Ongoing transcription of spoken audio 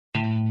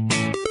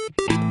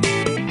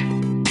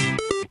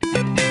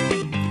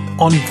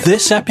On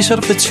this episode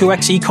of the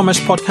 2X E-commerce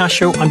podcast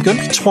show, I'm going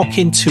to be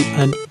talking to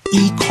an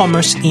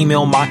e-commerce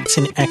email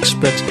marketing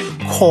expert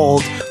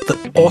called the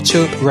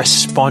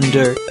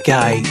AutoResponder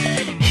guy.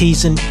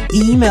 He's an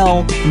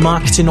email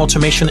marketing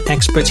automation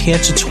expert here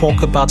to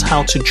talk about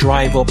how to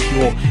drive up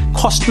your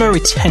customer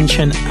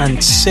retention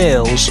and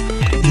sales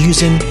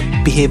using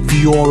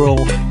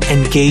behavioral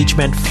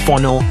engagement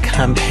funnel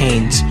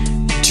campaigns.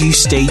 Do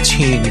stay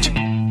tuned.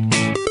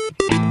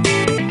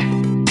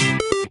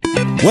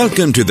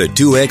 Welcome to the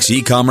 2X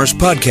E-commerce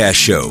podcast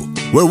show,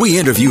 where we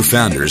interview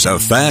founders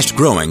of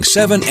fast-growing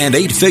 7- and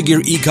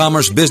 8-figure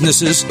e-commerce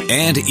businesses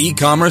and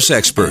e-commerce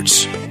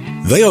experts.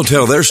 They'll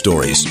tell their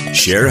stories,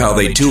 share how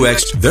they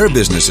 2X'd their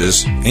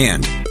businesses,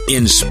 and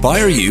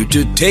inspire you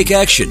to take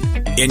action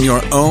in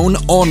your own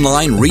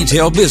online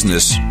retail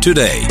business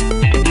today.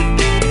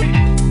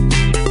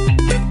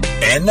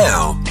 And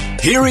now,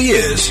 here he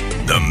is,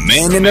 the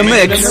man in the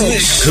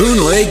mix,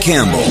 Kunle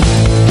Campbell.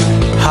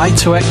 Hi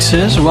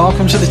 2Xers,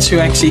 welcome to the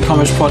 2X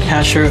E-commerce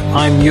podcast show.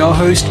 I'm your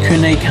host,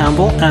 Kunle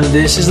Campbell, and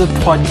this is the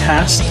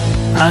podcast,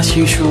 as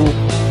usual,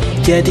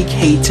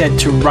 dedicated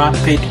to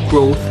rapid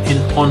growth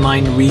in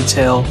online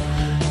retail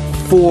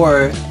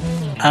for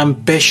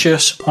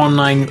ambitious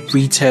online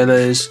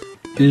retailers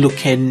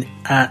looking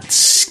at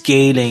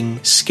scaling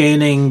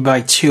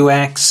by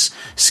 2X,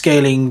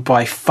 scaling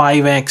by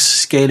 5X,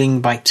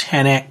 scaling by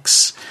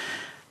 10X.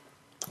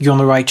 You're on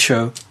the right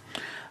show.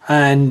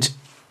 And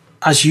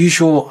as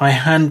usual, I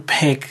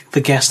handpick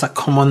the guests that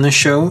come on the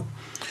show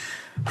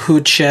who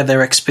would share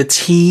their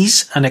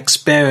expertise and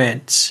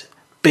experience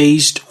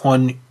based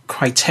on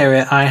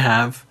criteria I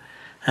have.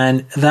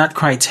 And that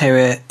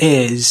criteria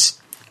is,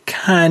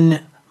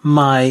 can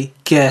my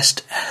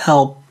guest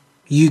help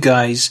you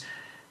guys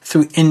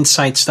through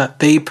insights that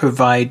they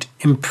provide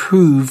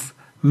improve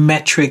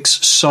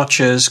metrics such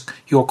as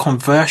your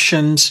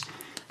conversions,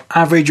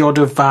 average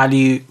order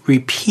value,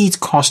 repeat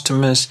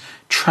customers,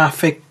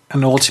 traffic,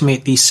 and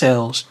ultimately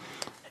sales?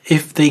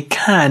 If they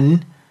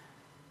can,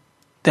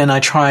 then I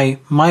try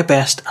my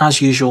best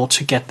as usual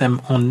to get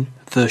them on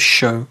the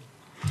show.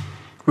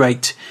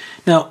 Right.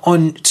 Now,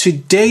 on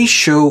today's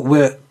show,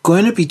 we're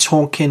going to be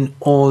talking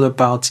all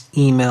about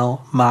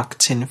email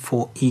marketing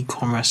for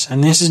e-commerce.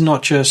 And this is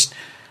not just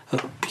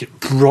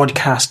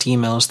broadcast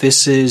emails.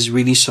 This is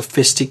really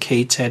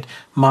sophisticated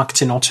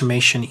marketing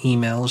automation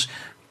emails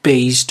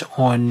based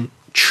on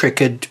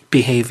triggered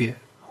behavior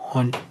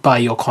by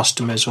your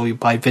customers or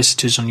by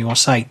visitors on your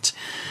site.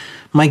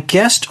 My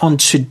guest on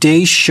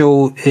today's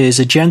show is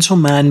a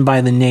gentleman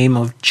by the name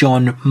of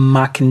John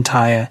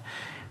McIntyre,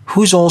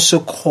 who's also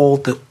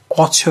called the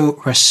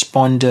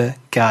AutoResponder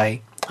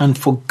guy, and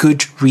for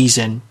good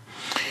reason.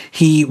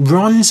 He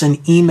runs an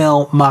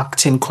email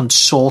marketing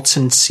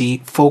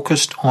consultancy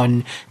focused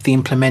on the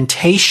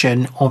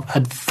implementation of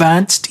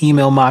advanced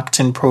email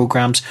marketing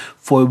programs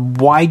for a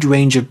wide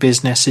range of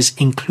businesses,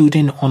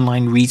 including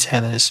online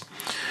retailers.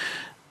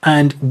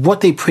 And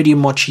what they pretty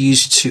much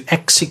use to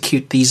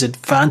execute these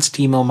advanced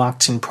email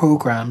marketing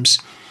programs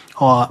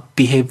are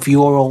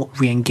behavioral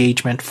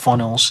re-engagement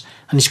funnels.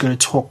 And he's going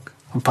to talk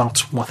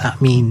about what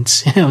that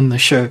means on the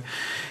show.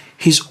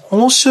 He's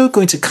also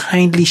going to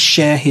kindly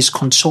share his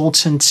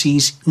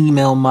consultancy's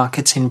email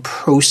marketing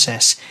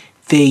process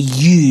they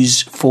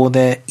use for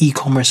their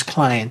e-commerce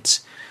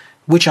clients,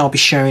 which I'll be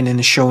sharing in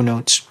the show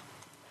notes.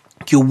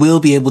 You will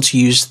be able to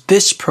use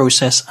this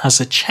process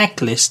as a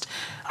checklist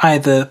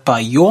either by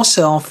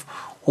yourself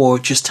or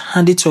just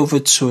hand it over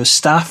to a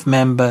staff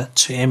member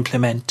to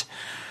implement.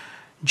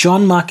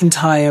 John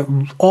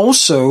McIntyre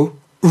also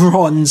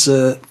runs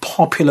a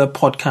popular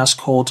podcast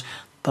called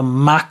the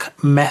Mac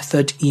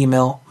Method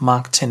Email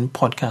Marketing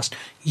Podcast.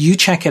 You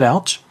check it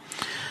out.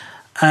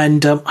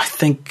 And I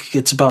think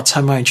it's about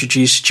time I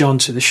introduce John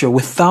to the show.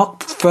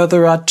 Without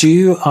further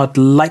ado, I'd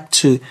like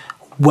to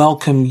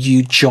welcome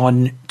you,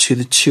 John, to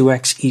the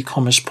 2X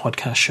E-commerce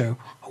podcast show.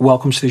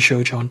 Welcome to the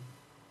show, John.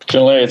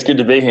 Kunle, it's good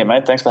to be here,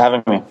 mate. Thanks for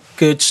having me.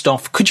 Good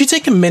stuff. Could you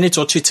take a minute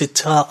or two to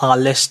tell our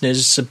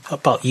listeners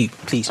about you,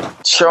 please?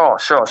 Sure.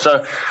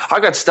 So I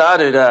got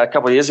started a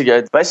couple of years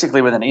ago,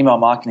 basically with an email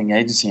marketing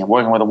agency and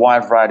working with a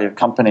wide variety of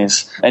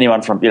companies,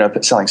 anyone from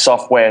selling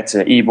software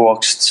to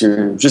ebooks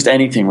to just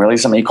anything, really,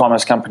 some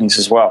e-commerce companies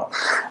as well.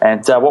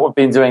 And what we've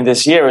been doing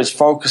this year is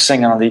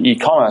focusing on the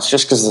e-commerce,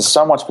 just because there's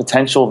so much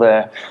potential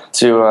there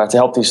to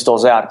help these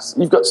stores out.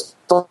 You've got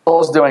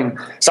stores doing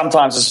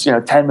sometimes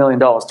 $10 million,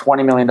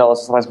 $20 million,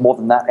 sometimes more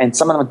than that. And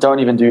some of them don't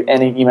even do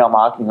any email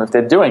marketing. If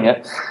they're doing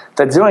it,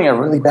 they're doing a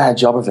really bad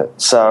job of it.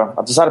 So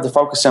I've decided to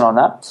focus in on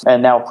that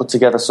and now put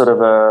together sort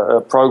of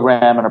a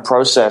program and a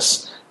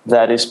process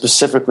that is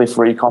specifically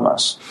for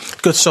e-commerce.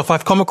 Good stuff.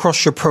 I've come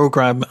across your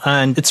program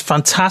and it's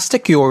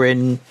fantastic you're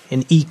in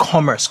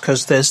e-commerce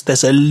because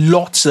there's a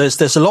lot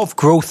of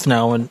growth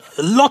now and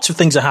lots of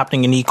things are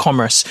happening in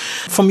e-commerce.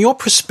 From your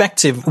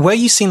perspective, where are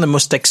you seeing the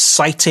most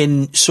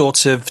exciting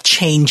sort of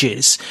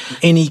changes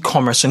in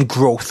e-commerce and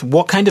growth?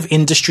 What kind of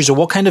industries or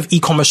what kind of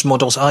e-commerce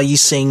models are you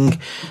seeing,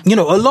 a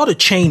lot of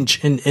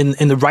change in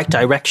the right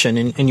direction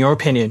in your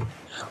opinion?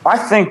 I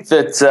think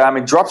that,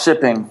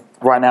 dropshipping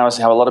right now is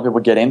how a lot of people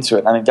get into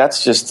it. I think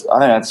that's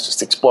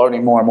just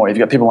exploding more and more. You've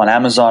got people on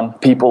Amazon,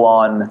 people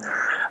on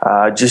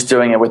just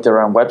doing it with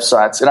their own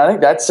websites. And I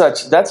think that's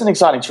an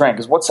exciting trend,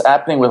 because what's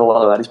happening with a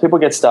lot of that is people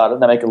get started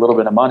and they make a little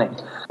bit of money.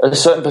 A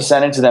certain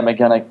percentage of them are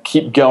going to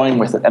keep going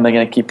with it, and they're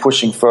going to keep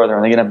pushing further,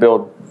 and they're going to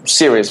build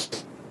serious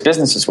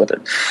businesses with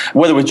it,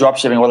 whether with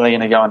dropshipping, whether they're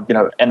going to go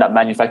and end up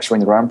manufacturing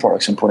their own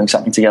products and putting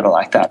something together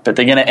like that. But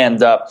they're going to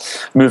end up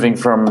moving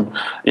from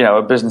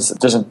a business that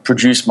doesn't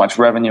produce much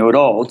revenue at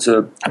all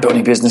to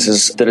building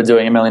businesses that are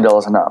doing $1 million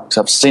and up.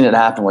 So I've seen it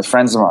happen with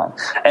friends of mine,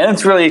 and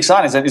it's really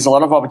exciting. There's a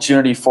lot of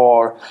opportunity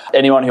for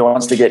anyone who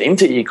wants to get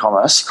into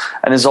e-commerce,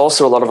 and there's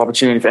also a lot of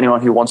opportunity for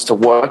anyone who wants to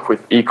work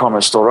with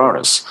e-commerce store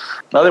owners.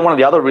 I think one of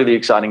the other really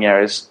exciting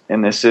areas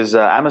in this is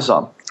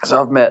Amazon. So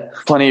I've met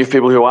plenty of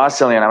people who are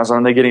selling on Amazon,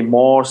 and they're getting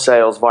more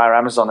sales via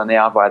Amazon than they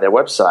are via their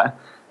website.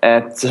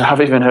 And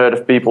I've even heard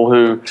of people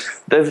who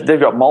they've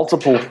got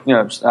multiple,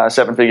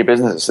 seven-figure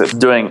businesses that's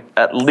doing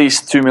at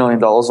least $2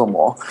 million or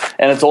more,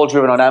 and it's all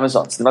driven on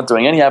Amazon. So they're not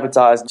doing any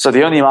advertising. So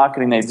the only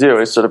marketing they do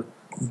is sort of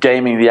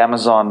gaming the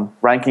Amazon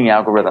ranking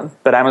algorithm,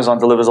 but Amazon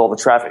delivers all the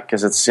traffic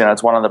because it's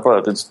one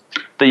of it's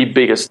the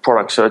biggest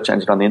product search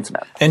engine on the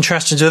internet.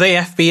 Interesting. Do they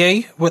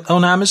FBA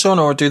on Amazon,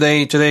 or do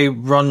they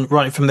run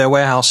it from their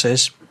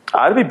warehouses?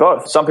 It'd be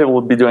both. Some people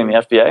would be doing the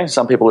FBA,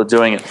 some people are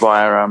doing it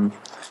via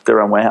their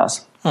own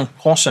warehouse. Oh,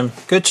 awesome.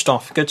 Good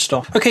stuff.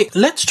 Okay,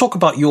 let's talk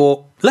about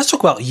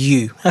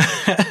you.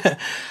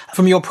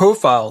 From your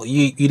profile,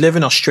 you live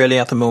in Australia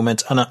at the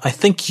moment, and I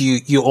think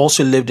you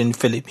also lived in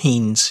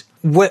Philippines.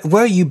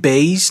 Where are you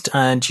based?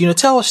 And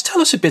tell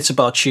us a bit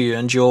about you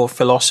and your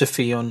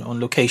philosophy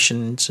on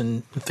locations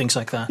and things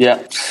like that.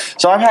 Yeah.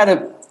 So I've had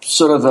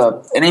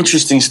an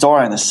interesting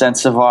story in the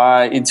sense of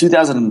I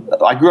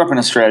grew up in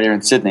Australia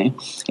in Sydney.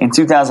 In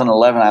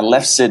 2011, I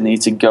left Sydney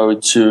to go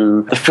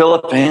to the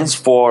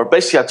Philippines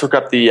I took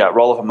up the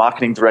role of a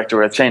marketing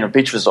director at a chain of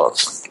beach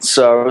resorts.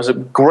 So it was a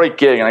great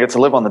gig, and I got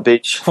to live on the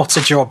beach. What's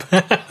a job?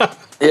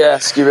 Yeah,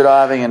 scuba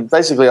diving, and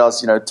basically I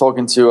was,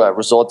 talking to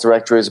resort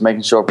directors,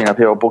 making sure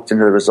people are booked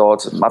into the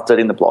resorts, and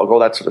updating the blog, all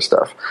that sort of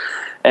stuff.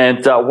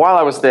 And while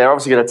I was there,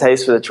 obviously got a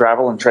taste for the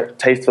travel and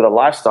taste for the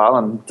lifestyle,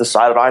 and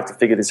decided I had to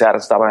figure this out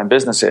and start my own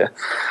business here.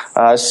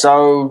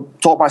 So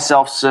taught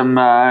myself some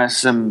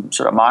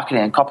sort of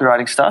marketing and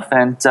copywriting stuff,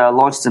 and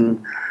launched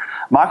an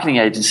marketing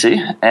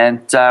agency, and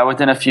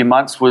within a few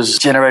months was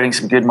generating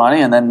some good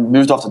money, and then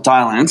moved off to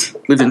Thailand.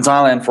 Lived in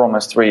Thailand for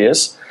almost 3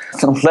 years.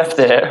 Left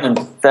there in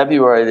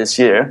February this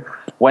year,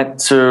 went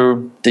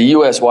to the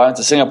US. Well, I went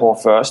to Singapore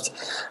first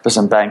for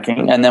some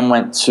banking, and then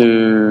went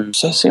to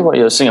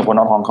Singapore,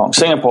 not Hong Kong.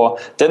 Singapore,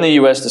 then the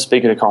US to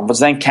speak at a conference,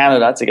 then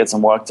Canada to get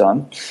some work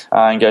done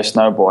and go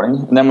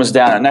snowboarding, and then was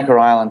down at Necker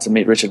Island to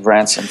meet Richard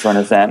Branson for an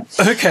event.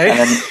 Okay. And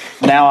then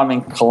now I'm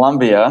in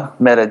Colombia,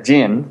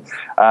 Medellin,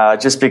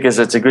 just because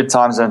it's a good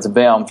time zone to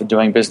be on for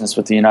doing business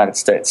with the United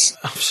States.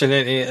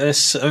 Absolutely.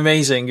 It's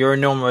amazing. You're a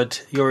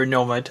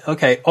nomad.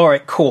 Okay. All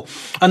right, cool.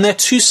 And there are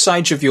two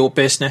sides of your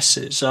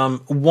businesses.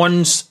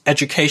 One's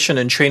education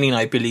and training,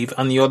 I believe,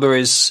 and the other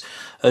is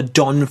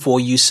done for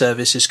you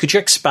services. Could you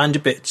expand a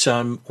bit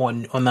on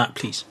that,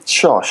 please?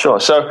 Sure.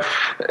 So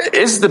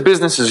as the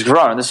business has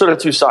grown, there's sort of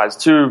two sides,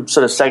 two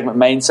sort of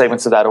main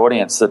segments of that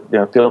audience that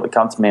people that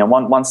come to me. And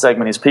one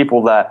segment is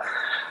people that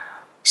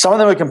some of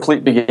them are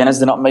complete beginners.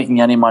 They're not making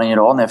any money at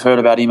all, and they've heard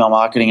about email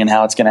marketing and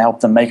how it's going to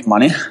help them make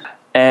money.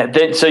 And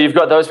then, so you've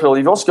got those people.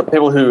 You've also got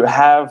people who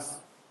have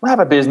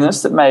a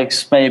business that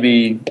makes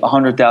maybe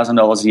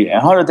 $100,000 a year.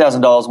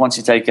 $100,000 once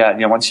you take out,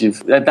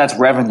 that's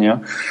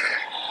revenue.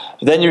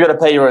 Then you've got to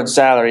pay your own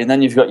salary, and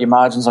then you've got your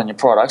margins on your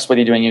products, whether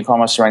you're doing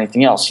e-commerce or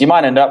anything else. You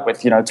might end up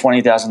with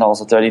 $20,000 or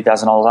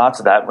 $30,000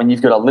 after that when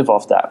you've got to live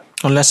off that.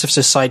 Unless it's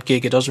a side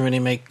gig, it doesn't really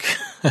make.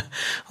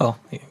 Well,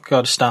 you've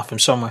got to staff them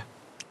somewhere.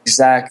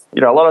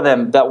 Exactly. A lot of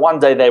them, that one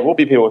day there will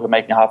be people who are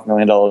making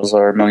 $500,000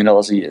 or $1 million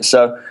a year.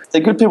 So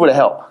they're good people to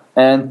help.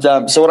 And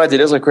so what I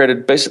did is I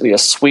created basically a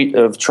suite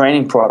of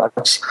training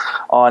products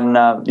on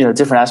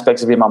different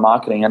aspects of email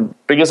marketing. And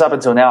because up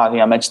until now, I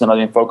think I mentioned that I've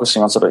been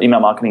focusing on sort of email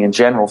marketing in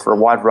general for a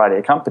wide variety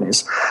of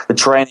companies. The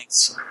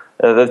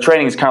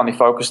training is currently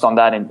focused on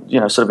that in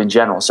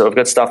general. So we've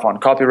got stuff on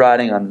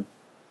copywriting, on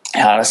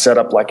how to set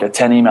up like a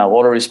 10 email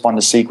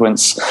autoresponder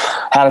sequence,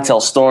 how to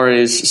tell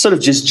stories, sort of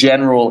just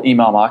general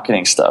email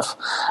marketing stuff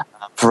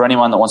for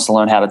anyone that wants to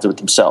learn how to do it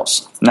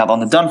themselves. Now, on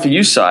the done for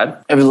you side,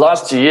 over the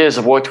last 2 years,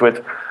 I've worked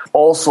with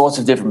all sorts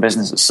of different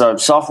businesses. So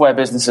software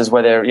businesses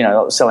where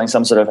they're, selling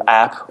some sort of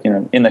app,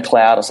 in the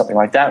cloud or something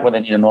like that, where they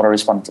need an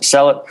autoresponder to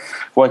sell it.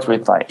 Worked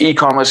with like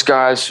e-commerce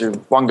guys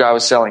one guy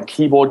was selling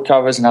keyboard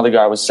covers, another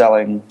guy was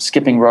selling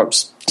skipping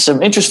ropes.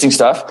 Some interesting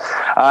stuff.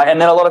 And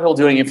then a lot of people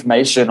doing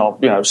information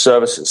or,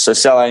 services. So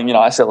selling,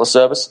 I sell a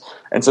service.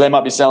 And so they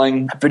might be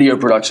selling video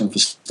production for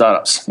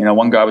startups.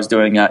 One guy was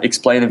doing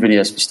explainer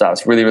videos for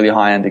startups, really, really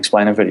high-end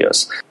explainer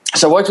videos.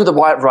 So I worked with a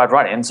wide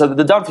variety. And so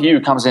the done for you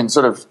comes in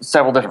sort of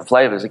several different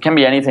flavors. It can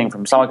be anything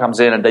from someone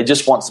comes in and they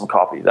just want some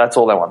copy. That's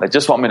all they want. They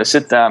just want me to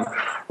sit down,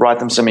 write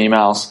them some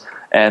emails,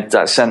 and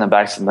send them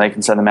back so they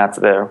can send them out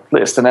to their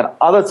list. And then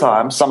other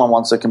times, someone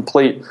wants a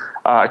complete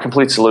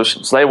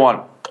solution. So they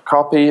want the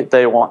copy,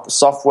 they want the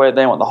software,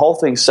 they want the whole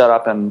thing set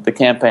up and the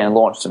campaign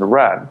launched and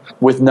ran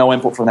with no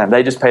input from them.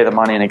 They just pay the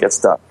money and it gets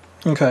done.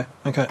 Okay.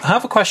 I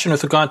have a question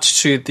with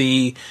regards to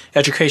the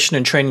education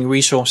and training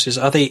resources.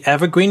 Are they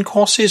evergreen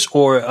courses,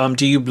 or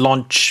do you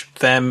launch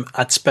them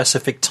at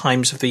specific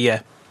times of the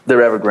year?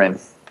 They're evergreen.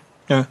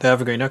 No, they're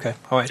evergreen. Okay.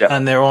 All right. Yep.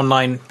 And they're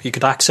online. You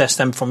could access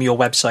them from your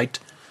website.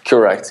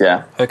 Correct,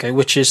 yeah. Okay,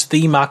 which is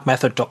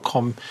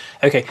themarkmethod.com.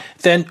 Okay,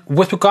 then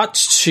with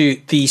regards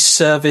to the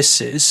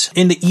services,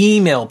 in the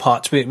email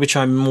part, which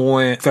I'm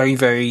more very,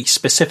 very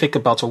specific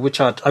about, or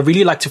which I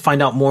really like to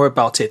find out more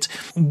about it,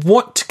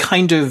 what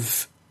kind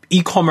of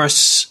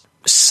e-commerce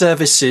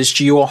services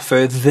do you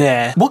offer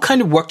there? What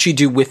kind of work do you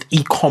do with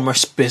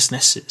e-commerce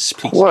businesses,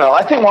 please? Well,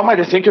 I think one way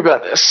to think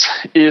about this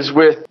is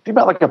think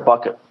about like a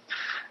bucket.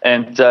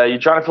 And you're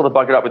trying to fill the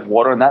bucket up with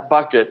water, and that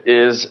bucket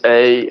is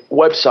a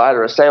website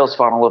or a sales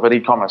funnel of an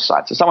e-commerce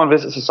site. So someone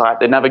visits the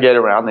site, they navigate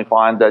around, they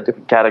find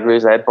different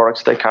categories, they add products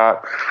to their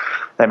cart,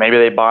 maybe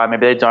they buy,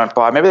 maybe they don't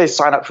buy, maybe they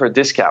sign up for a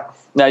discount.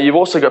 Now, you've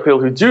also got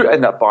people who do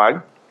end up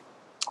buying,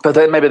 but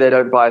then maybe they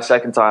don't buy a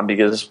second time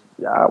because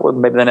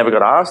maybe they never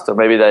got asked, or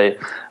maybe they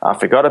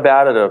forgot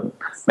about it, or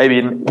maybe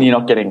you're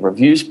not getting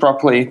reviews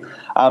properly.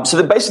 So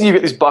then basically you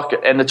get this bucket,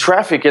 and the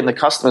traffic and the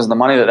customers and the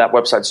money that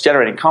website's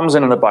generating comes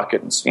in a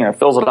bucket and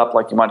fills it up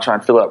like you might try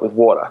and fill it up with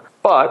water.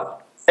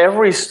 But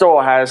every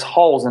store has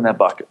holes in their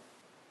bucket.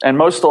 And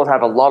most stores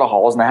have a lot of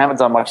holes, and they haven't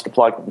done much to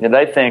plug them. And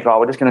they think,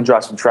 we're just going to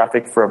drive some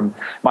traffic from,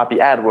 might be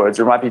AdWords,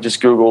 or it might be just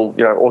Google,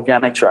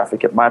 organic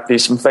traffic. It might be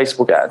some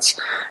Facebook ads.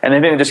 And they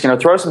think they're just going to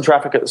throw some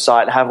traffic at the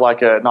site, have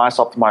like a nice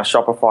optimized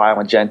Shopify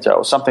or Magento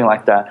or something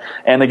like that,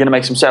 and they're going to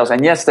make some sales.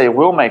 And yes, they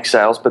will make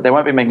sales, but they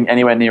won't be making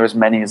anywhere near as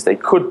many as they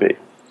could be.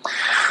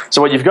 So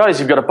what you've got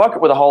is you've got a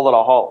bucket with a whole lot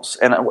of holes.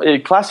 And a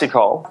classic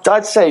hole,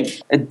 I'd say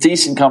a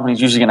decent company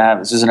is usually going to have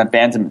this, is an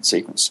abandonment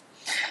sequence.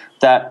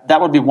 That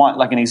would be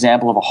an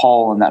example of a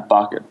hole in that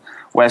bucket,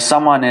 where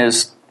someone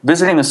is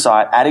visiting the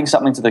site, adding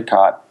something to the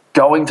cart,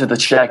 going to the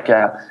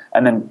checkout,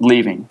 and then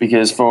leaving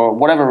because for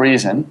whatever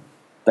reason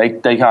they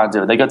can't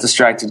do it. They got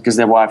distracted because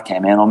their wife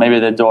came in, or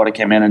maybe their daughter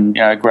came in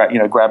and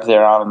grabbed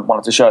their arm and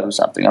wanted to show them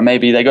something, or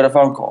maybe they got a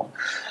phone call.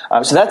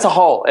 So that's a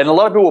hole, and a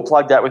lot of people will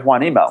plug that with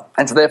one email,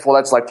 and so therefore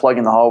that's like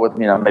plugging the hole with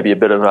maybe a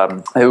bit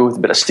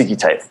of sticky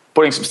tape,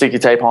 putting some sticky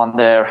tape on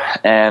there,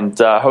 and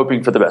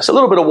hoping for the best. A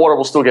little bit of water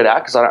will still get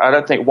out because I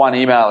don't think one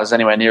email is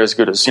anywhere near as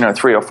good as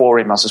 3 or 4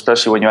 emails,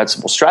 especially when you add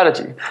simple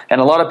strategy.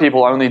 And a lot of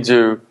people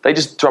they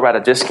just throw out a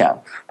discount,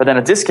 but then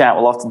a discount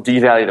will often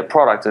devalue the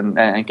product and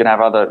can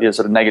have other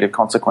sort of negative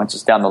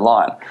consequences down the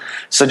line.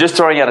 So just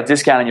throwing out a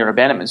discount in your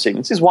abandonment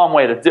sequence is one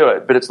way to do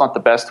it, but it's not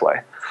the best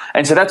way.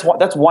 And so that's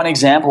one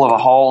example of a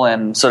hole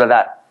in sort of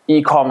that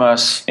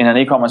e-commerce, in an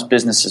e-commerce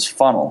business's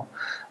funnel.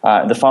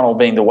 The funnel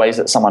being the ways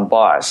that someone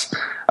buys.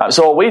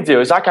 So what we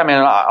do is I come in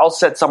and I'll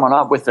set someone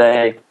up with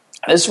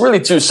there's really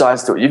 2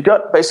 sides to it. You've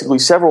got basically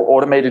several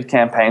automated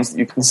campaigns that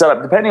you can set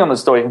up. Depending on the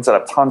store, you can set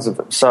up tons of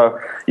them. So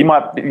you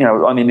might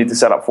only need to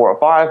set up 4 or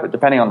 5, but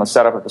depending on the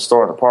setup of the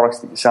store and the products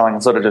that you're selling,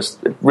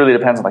 it really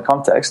depends on the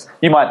context.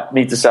 You might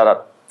need to set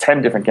up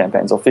 10 different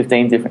campaigns or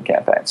 15 different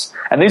campaigns.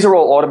 And these are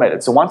all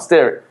automated. So once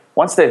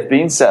they've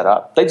been set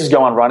up, they just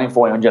go on running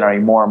for you and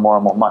generating more and more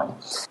and more money.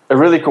 A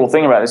really cool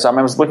thing about this, I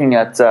was looking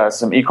at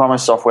some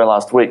e-commerce software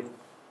last week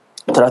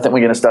that I think we're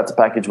going to start to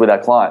package with our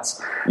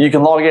clients. You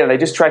can log in and they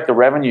just track the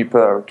revenue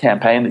per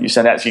campaign that you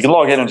send out. So you can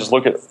log in and just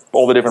look at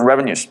all the different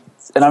revenues.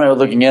 And I remember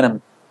looking in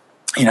and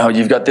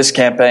you've got this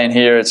campaign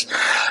here. It's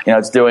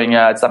it's done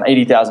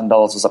 $80,000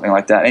 or something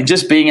like that. And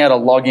just being able to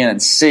log in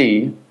and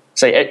see,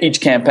 say, each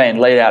campaign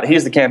laid out,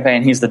 here's the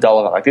campaign, here's the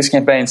dollar. Like this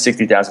campaign,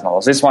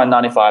 $60,000. This one,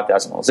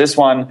 $95,000. This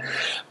one,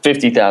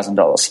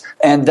 $50,000.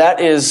 And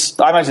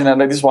I imagine that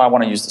this is why I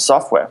want to use the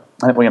software.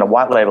 I think we're going to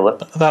white label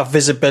it. That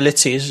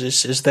visibility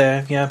is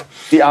there, yeah.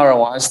 The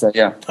ROI is there,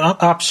 yeah.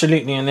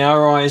 Absolutely, and the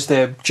ROI is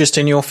there just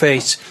in your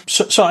face.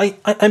 So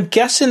I'm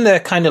guessing there are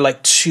kind of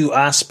like 2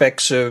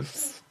 aspects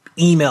of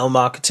email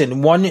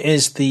marketing. One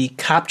is the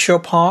capture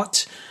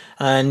part,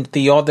 and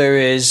the other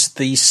is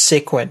the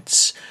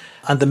sequence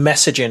and the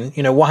messaging.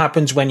 What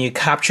happens when you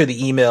capture the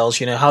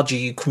emails? How do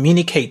you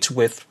communicate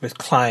with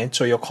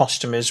clients or your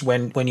customers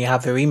when you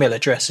have their email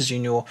addresses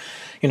and you're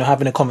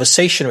having a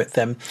conversation with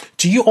them?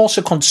 Do you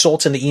also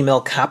consult in the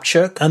email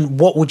capture? And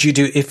what would you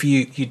do if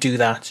you do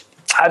that?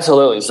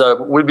 Absolutely.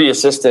 So we'd be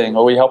assisting,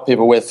 or we help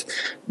people with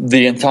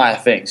the entire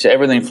thing. So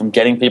everything from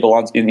getting people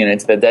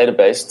into their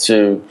database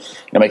to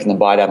making them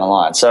buy down the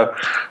line. So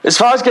as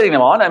far as getting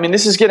them on,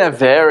 this is going to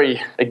vary.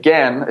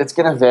 Again, it's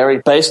going to vary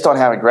based on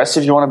how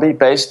aggressive you want to be,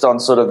 based on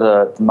sort of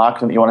the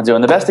marketing that you want to do.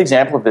 And the best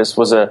example of this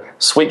was a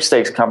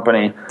sweepstakes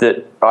company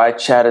that I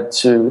chatted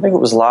to, I think it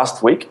was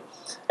last week.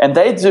 And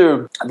they're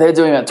doing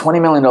about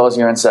 $20 million a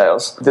year in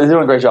sales. They're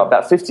doing a great job.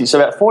 About 40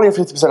 or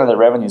 50% of their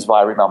revenue is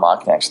via email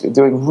marketing, actually.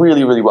 They're doing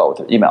really, really well with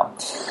their email.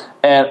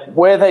 And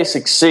where they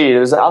succeed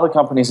is other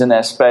companies in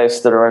their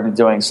space that are only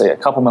doing, say, a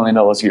couple $1 million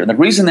a year. And the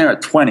reason they're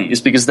at 20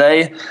 is because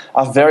they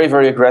are very,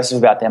 very aggressive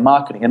about their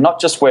marketing. And not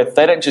just with,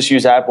 they don't just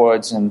use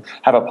AdWords and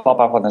have a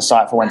pop-up on the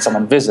site for when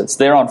someone visits.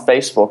 They're on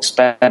Facebook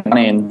spending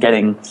money and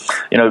getting,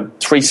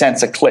 3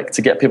 cents a click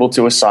to get people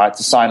to a site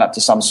to sign up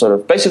to some sort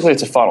of, basically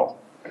it's a funnel.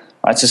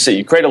 Right? So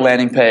you create a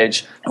landing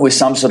page with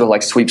some sort of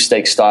like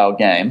sweepstakes style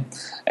game.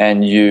 And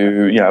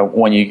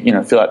when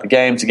you fill out the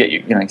game to get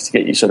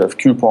you sort of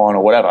coupon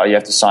or whatever, you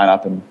have to sign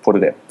up and put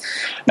it in.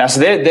 Now, so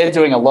they're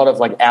doing a lot of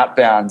like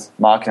outbound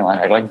marketing,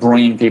 like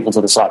bringing people to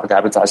the site with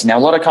advertising. Now,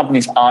 a lot of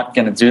companies aren't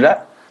going to do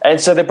that,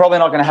 and so they're probably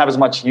not going to have as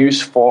much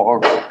use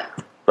for.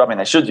 I mean,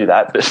 they should do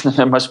that,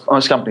 but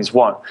most companies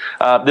won't.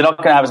 They're not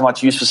going to have as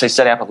much use for, say,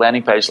 setting up a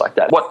landing page like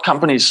that. What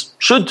companies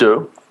should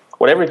do,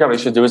 what every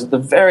company should do, is at the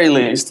very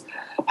least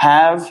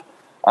have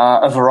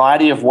a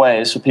variety of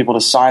ways for people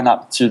to sign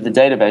up to the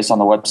database on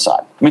the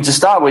website. I mean, to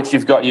start with,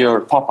 you've got your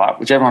pop-up,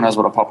 which everyone knows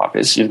what a pop-up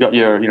is. You've got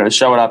your,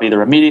 show it up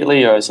either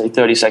immediately or, say,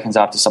 30 seconds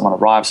after someone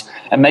arrives,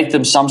 and make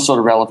them some sort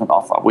of relevant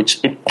offer, which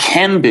it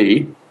can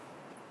be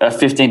a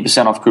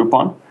 15% off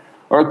coupon,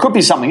 or it could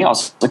be something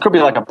else. It could be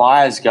like a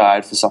buyer's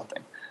guide for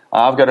something.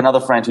 I've got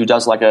another friend who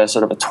does like a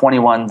sort of a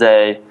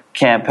 21-day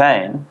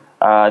campaign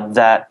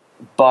that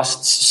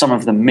busts some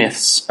of the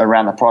myths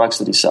around the products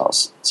that he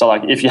sells. So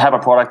like if you have a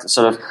product that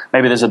sort of,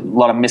 maybe there's a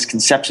lot of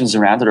misconceptions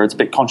around it or it's a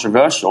bit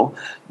controversial,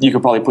 you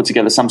could probably put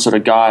together some sort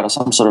of guide or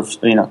some sort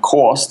of,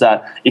 course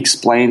that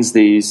explains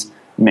these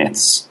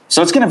myths.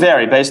 So it's going to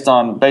vary based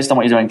on what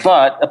you're doing,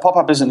 but a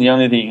pop-up isn't the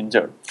only thing you can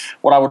do.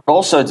 What I would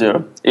also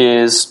do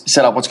is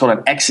set up what's called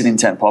an exit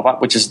intent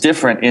pop-up, which is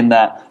different in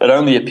that it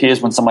only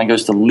appears when someone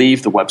goes to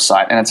leave the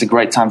website, and it's a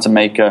great time to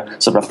make a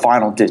sort of a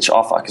final ditch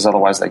offer because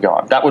otherwise they go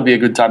on. That would be a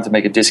good time to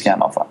make a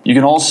discount offer.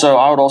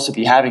 I would also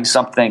be having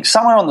something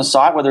somewhere on the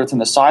site, whether it's in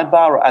the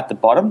sidebar or at the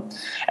bottom.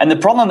 And the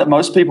problem that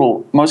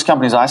most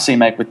companies I see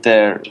make with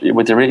their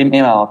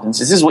email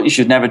opt-ins is this is what you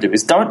should never do,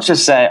 is don't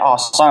just say,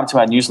 sign up to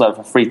our newsletter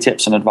for free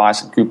tips and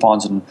advice and coupons,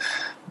 and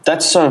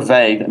that's so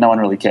vague that no one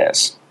really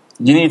cares.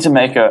 You need to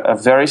make a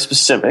very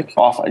specific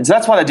offer.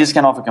 That's why the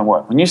discount offer can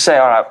work. When you say,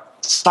 all right,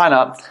 sign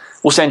up,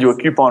 we'll send you a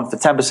coupon for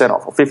 10%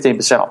 off or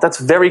 15% off. That's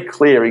very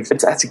clear.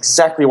 That's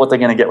exactly what they're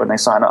going to get when they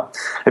sign up.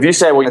 If you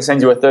say, we're going to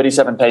send you a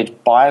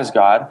 37-page buyer's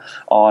guide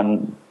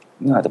on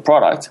the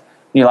product,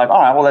 you're like,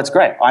 all right, well, that's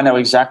great. I know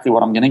exactly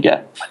what I'm going to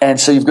get. And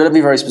so you've got to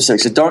be very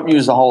specific. So don't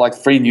use the whole like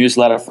free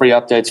newsletter, free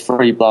updates,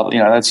 free blah,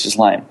 blah. That's just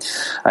lame.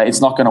 It's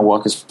not going to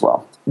work as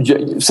well.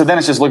 So then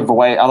it's just looking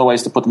for other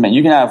ways to put them in.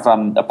 You can have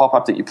a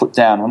pop-up that you put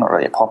down, well, not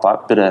really a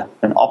pop-up, but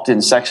an opt-in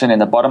section in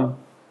the bottom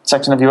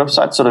section of your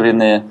website, sort of in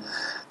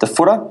the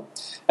footer.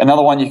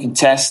 Another one you can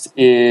test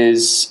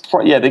is,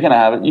 they're going to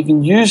have it. You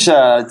can use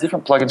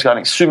different plugins. I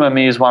think Sumo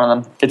Me is one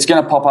of them. It's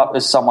going to pop up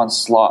as someone's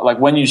slide. Like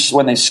when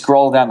they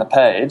scroll down the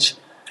page,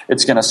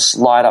 it's going to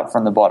slide up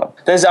from the bottom.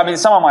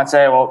 Someone might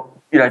say, well,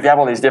 if you have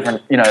all these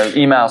different,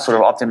 email sort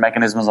of opt-in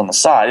mechanisms on the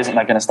side, isn't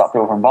that going to stop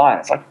people from buying?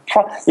 It's like,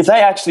 if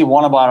they actually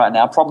want to buy right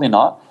now, probably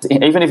not.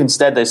 Even if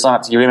instead they sign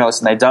up to your email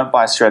list and they don't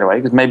buy straight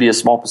away, because maybe a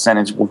small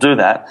percentage will do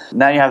that.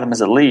 Now you have them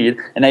as a lead,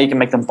 and now you can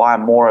make them buy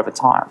more over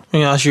time.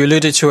 As you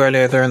alluded to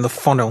earlier, they're in the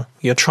funnel.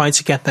 You're trying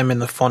to get them in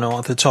the funnel,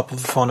 at the top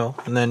of the funnel,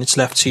 and then it's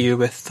left to you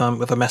with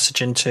a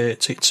messaging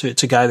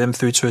to guide them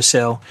through to a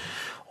sale.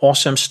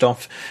 Awesome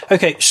stuff.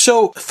 Okay,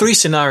 so 3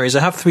 scenarios.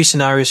 I have 3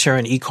 scenarios here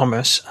in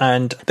e-commerce,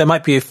 and there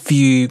might be a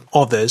few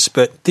others,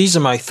 but these are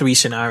my 3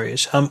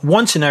 scenarios.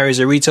 One scenario is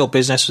a retail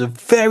business with a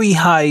very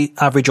high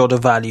average order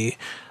value.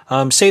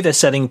 Say they're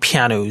selling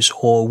pianos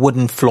or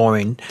wooden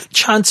flooring.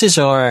 Chances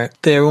are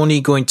they're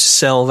only going to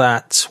sell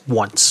that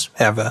once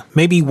ever.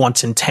 Maybe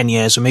once in 10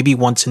 years or maybe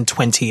once in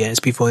 20 years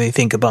before they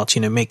think about,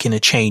 making a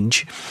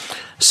change.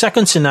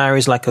 Second scenario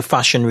is like a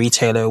fashion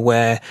retailer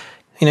where,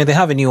 they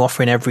have a new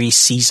offering every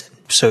season.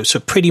 So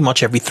pretty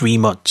much every 3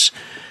 months.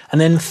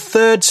 And then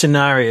third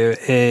scenario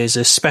is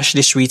a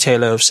specialist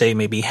retailer of, say,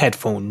 maybe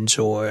headphones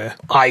or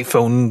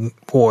iPhone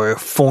or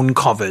phone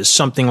covers,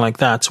 something like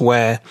that,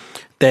 where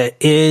there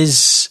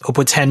is a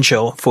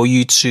potential for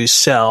you to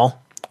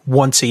sell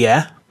once a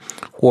year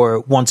or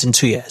once in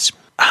 2 years.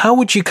 How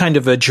would you kind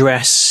of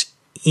address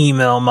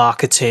email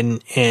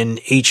marketing in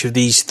each of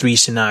these 3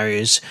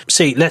 scenarios?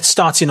 Say, let's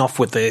start off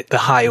with the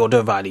high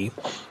order value.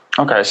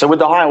 Okay, so with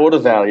the high order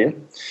value,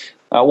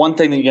 one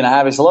thing that you're going to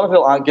have is a lot of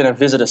people aren't going to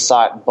visit a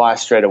site and buy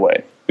straight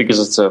away because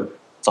it's a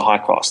high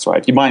cost, right?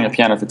 If you're buying a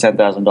piano for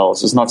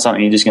 $10,000, it's not something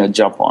you're just going to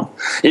jump on.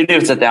 Even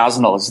if it's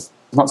 $1,000, it's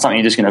not something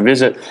you're just going to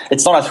visit.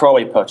 It's not a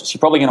throwaway purchase. You're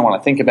probably going to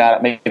want to think about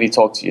it, maybe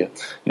talk to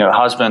your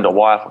husband or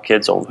wife or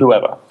kids or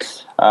whoever.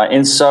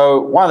 And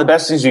so one of the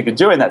best things you could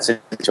do in that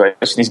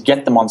situation is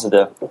get them onto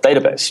the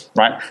database,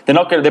 right?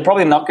 They're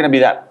probably not going to be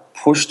that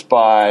pushed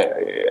by,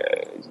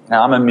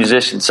 now I'm a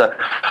musician, so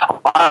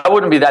I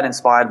wouldn't be that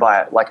inspired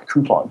by it, like a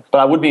coupon, but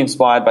I would be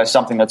inspired by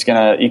something that's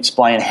going to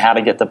explain how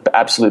to get the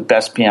absolute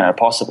best piano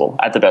possible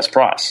at the best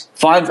price.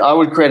 I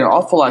would create an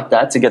offer like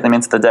that to get them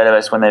into the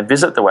database when they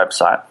visit the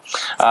website.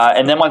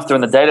 And then once they're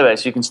in the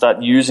database, you can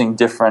start using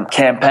different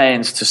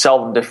campaigns to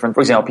sell them different,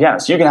 for example,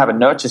 pianos. So you can have a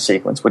nurture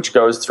sequence, which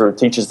goes through,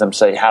 teaches them,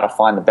 say, how to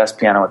find the best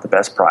piano at the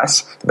best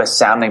price, the best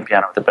sounding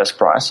piano at the best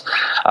price.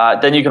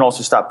 Then you can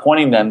also start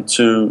pointing them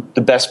to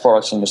the best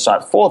products on your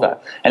site for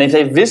that. And if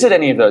they visit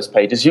any of those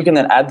pages, you can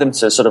then add them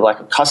to sort of like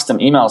a custom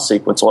email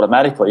sequence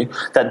automatically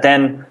that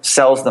then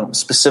sells them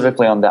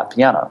specifically on that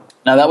piano.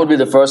 Now, that would be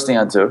the first thing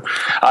I'd do.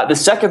 The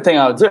second thing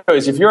I would do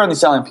is if you're only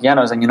selling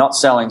pianos and you're not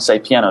selling, say,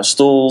 piano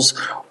stools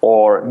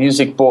or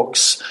music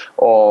books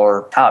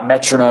or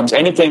metronomes,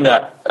 anything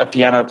that a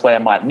piano player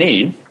might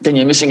need, then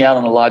you're missing out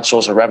on a large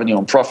source of revenue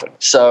and profit.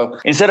 So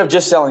instead of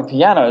just selling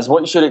pianos,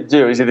 what you should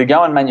do is either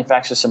go and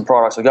manufacture some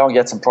products or go and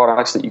get some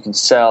products that you can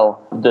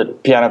sell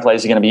that piano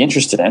players are going to be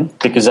interested in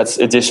because that's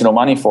additional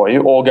money for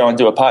you, or go and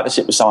do a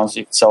partnership with someone so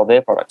you can sell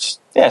their products.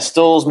 Yeah,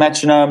 stools,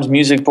 metronomes,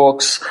 music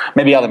books,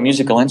 maybe other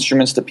musical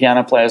instruments that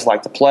piano players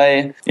like to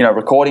play,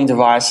 recording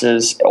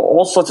devices,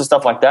 all sorts of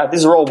stuff like that.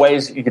 These are all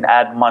ways that you can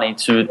add money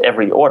to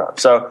every order.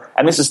 So,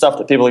 and this is stuff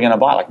that people are going to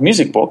buy, like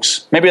music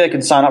books. Maybe they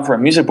can sign up for a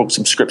music book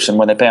subscription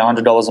when they pay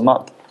 $100 a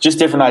month. Just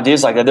different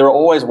ideas like that. There are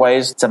always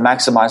ways to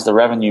maximize the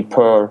revenue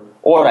per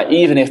order,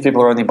 even if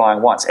people are only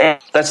buying once. And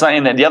that's not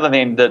in there. The other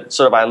thing that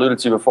sort of I alluded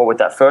to before with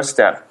that first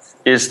step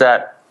is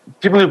that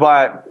people who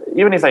buy,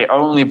 even if they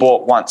only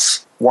bought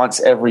once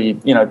every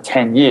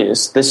 10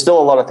 years, there's still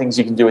a lot of things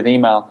you can do with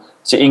email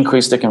to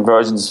increase the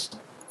conversions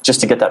just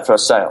to get that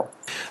first sale.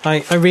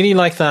 I really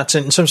like that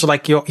in terms of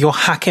like you're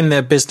hacking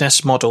their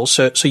business model.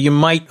 So you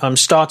might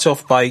start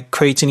off by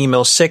creating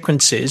email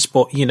sequences,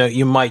 but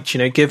you might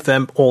give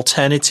them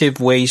alternative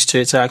ways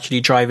to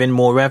actually drive in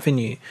more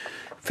revenue.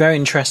 Very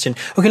interesting.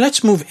 Okay,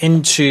 let's move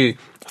into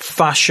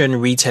fashion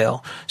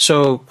retail.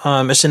 So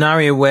a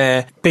scenario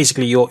where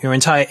basically your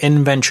entire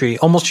inventory,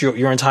 almost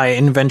your entire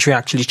inventory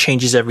actually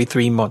changes every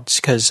 3 months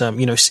because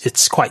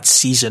it's quite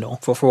seasonal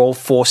for all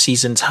 4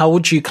 seasons. How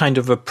would you kind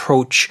of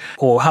approach,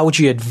 or how would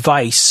you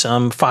advise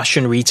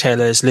fashion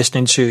retailers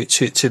listening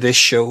to this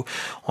show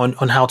on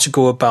how to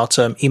go about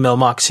email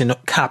marketing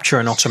capture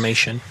and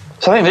automation?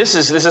 So I think this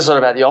is sort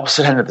of at the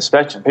opposite end of the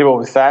spectrum. People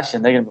with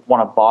fashion, they're going to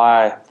want to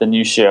buy the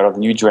new shirt or the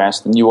new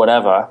dress, the new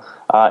whatever,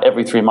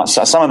 every 3 months.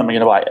 So some of them are going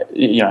to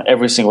buy,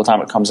 every single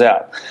time it comes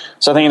out.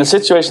 So I think in a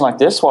situation like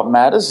this, what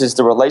matters is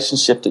the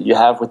relationship that you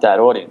have with that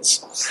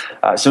audience.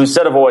 So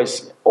instead of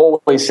always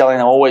selling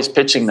them, always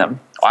pitching them,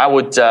 I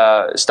would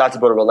start to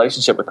build a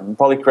relationship with them and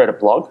probably create a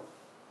blog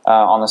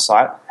on the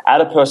site. Add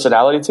a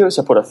personality to it,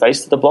 so put a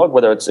face to the blog,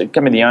 whether it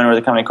can be the owner of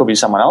the company, it could be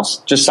someone else,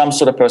 just some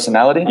sort of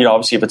personality.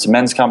 Obviously, if it's a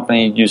men's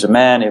company, use a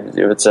man. If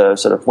it's a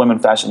sort of women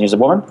fashion, use a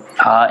woman.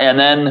 And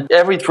then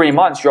every 3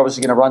 months, you're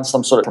obviously going to run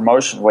some sort of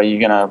promotion where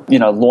you're going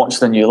to, launch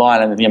the new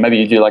line, and maybe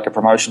you do like a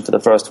promotion for the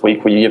first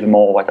week where you give them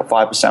all like a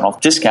 5% off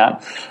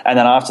discount, and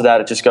then after that,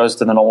 it just goes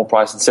to the normal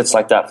price and sits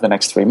like that for the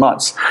next 3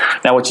 months.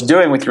 Now, what you're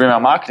doing with your email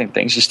marketing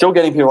things, you're still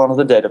getting people onto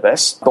the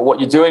database, but what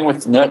you're doing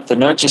with the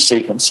nurture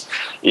sequence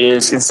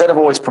is instead of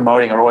always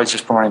promoting or always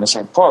just promoting the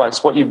same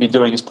products, what you'd be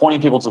doing is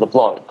pointing people to the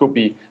blog. It could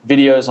be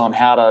videos on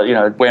how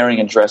to, wearing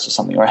a dress or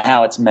something, or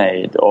how it's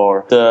made,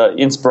 or the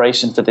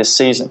inspiration for this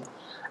season.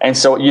 And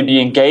so you'd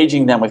be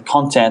engaging them with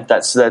content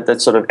that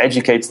sort of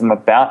educates them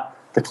about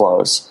the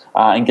clothes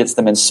and gets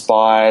them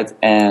inspired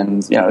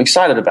and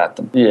excited about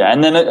them. Yeah,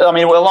 and then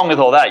along with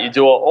all that, you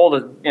do all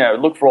the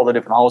look for all the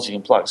different holes you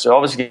can plug. So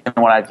obviously you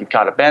want to add your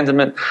cart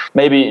abandonment.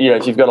 Maybe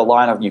if you've got a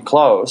line of new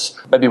clothes,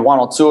 maybe 1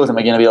 or 2 of them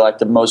are going to be like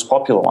the most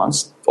popular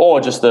ones, or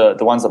just the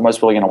ones that most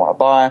people are going to want to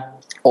buy,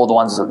 or the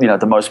ones that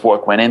the most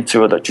work went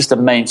into, or just the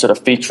main sort of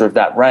feature of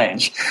that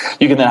range.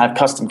 You can then have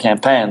custom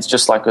campaigns,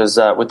 just like as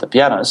with the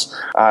pianos.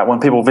 When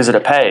people visit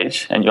a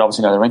page, and you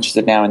obviously know they're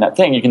interested now in that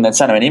thing, you can then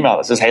send them an email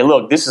that says, "Hey,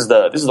 look, this is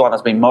the one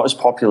that's been most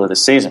popular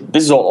this season."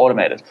 This is all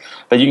automated,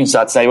 but you can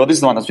start to say, "Well, this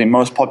is the one that's been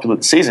most popular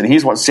this season.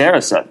 Here's what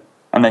Sarah said,"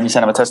 and then you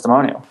send them a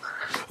testimonial.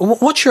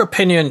 What's your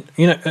opinion?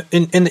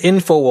 In the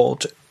info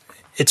world,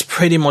 it's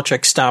pretty much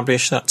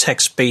established that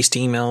text-based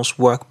emails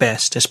work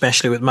best,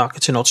 especially with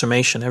marketing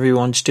automation.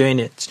 Everyone's doing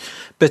it.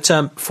 But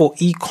for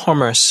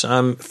e-commerce,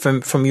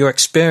 from your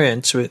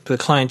experience with the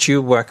clients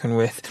you're working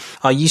with,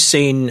 are you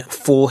seeing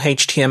full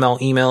HTML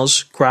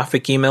emails,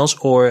 graphic emails,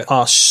 or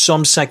are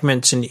some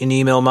segments in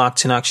email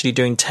marketing actually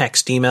doing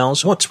text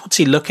emails? What's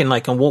he looking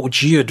like, and what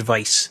would you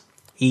advise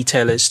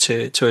e-tailers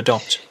to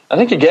adopt? I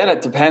think, again,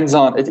 it depends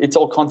on, it's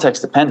all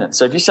context dependent.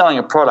 So if you're selling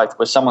a product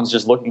where someone's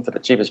just looking for the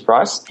cheapest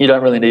price, you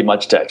don't really need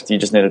much text. You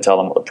just need to tell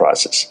them what the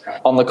price is.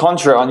 On the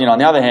contrary, on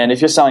the other hand,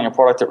 if you're selling a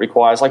product that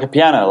requires, like a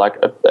piano,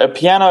 a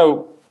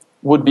piano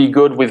would be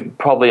good with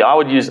probably, I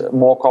would use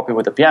more copy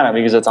with the piano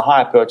because it's a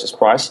higher purchase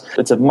price.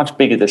 It's a much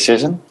bigger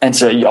decision. And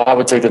so I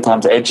would take the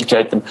time to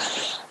educate them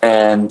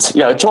and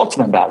talk to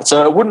them about it.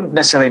 So it wouldn't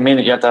necessarily mean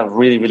that you have to have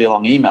really, really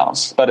long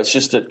emails, but it's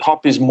just that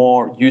copy is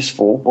more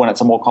useful when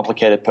it's a more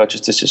complicated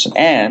purchase decision.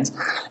 And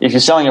if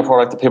you're selling a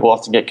product that people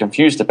often get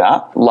confused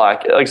about,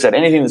 like I said,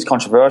 anything that's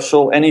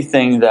controversial,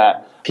 anything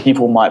that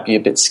people might be a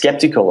bit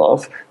skeptical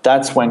of,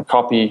 that's when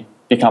copy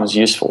becomes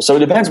useful. So it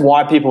depends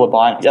why people are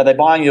buying. Are they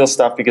buying your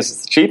stuff because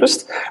it's the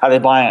cheapest? Are they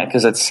buying it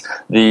because it's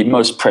the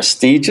most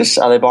prestigious?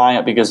 Are they buying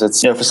it because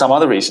it's for some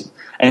other reason?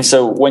 And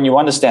so when you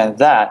understand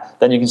that,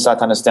 then you can start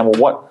to understand,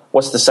 well,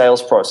 what's the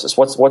sales process?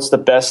 What's the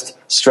best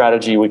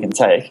strategy we can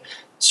take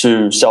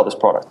to sell this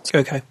product?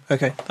 Okay,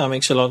 that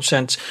makes a lot of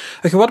sense.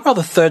 Okay, what about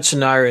the third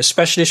scenario?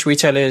 Specialist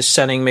retailers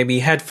selling maybe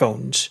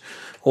headphones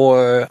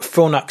or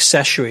phone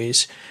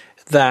accessories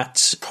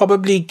that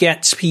probably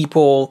gets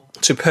people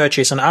to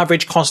purchase. An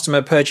average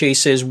customer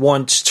purchases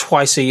once,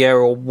 twice a year,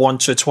 or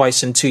once or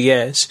twice in 2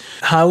 years.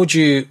 How would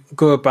you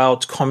go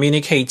about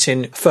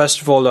communicating, first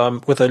of all,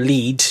 with a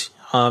lead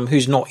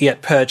who's not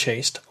yet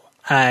purchased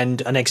and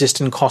an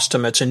existing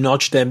customer to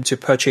nudge them to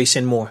purchase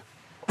in more?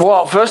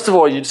 Well, first of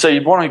all,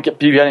 you'd want to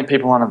be getting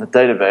people onto the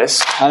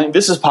database. I think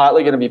this is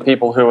partly going to be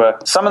people who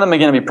some of them are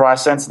going to be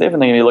price sensitive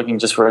and they're going to be looking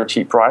just for a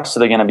cheap price, so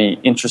they're going to be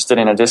interested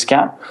in a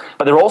discount.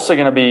 But they're also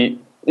going to be,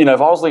 if I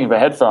was looking for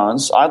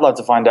headphones, I'd love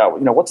to find out,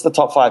 what's the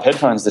top 5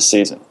 headphones this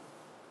season?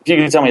 If you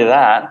could tell me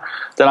that,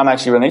 then I'm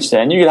actually really interested.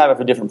 And you could have it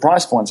for different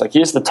price points. Like,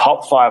 here's the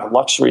top 5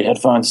 luxury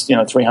headphones,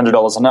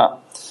 $300 and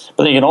up.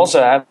 But then you can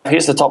also have,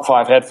 here's the top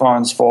 5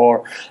 headphones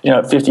for,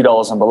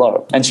 $50 and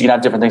below. And so you can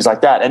have different things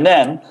like that. And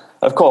then,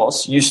 of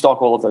course, you stock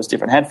all of those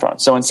different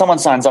headphones. So when someone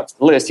signs up to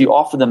the list, you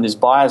offer them this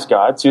buyer's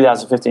guide,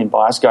 2015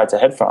 buyer's guide to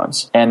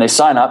headphones. And they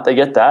sign up, they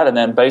get that, and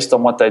then based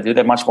on what they do,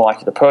 they're much more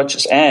likely to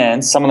purchase.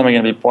 And some of them are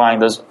going to be buying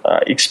those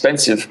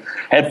expensive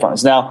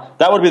headphones. Now,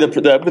 that would be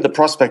the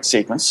prospect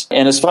sequence.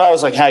 And as far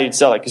as like how you'd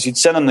sell it, because you'd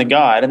send them the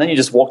guide and then you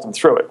just walk them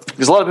through it.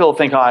 Because a lot of people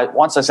think,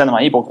 once I send them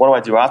my ebook, what do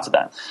I do after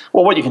that?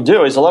 Well, what you can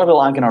do is a lot of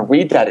people aren't going to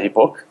read that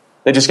ebook.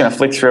 They're just going to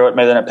flick through it.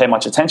 Maybe they don't pay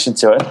much attention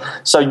to it.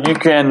 So you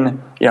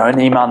can, in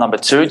email number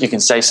 2, you can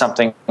say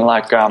something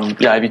like,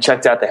 have you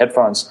checked out the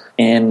headphones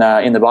in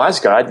the buyer's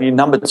guide?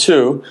 Number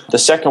 2, the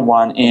second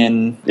one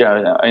in the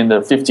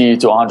 $50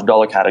 to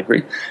 $100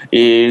 category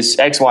is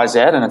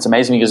XYZ, and it's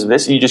amazing because of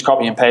this. And you just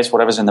copy and paste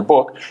whatever's in the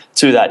book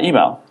to that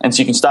email. And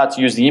so you can start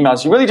to use the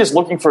emails. You're really just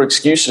looking for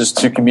excuses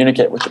to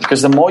communicate with them,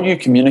 because the more you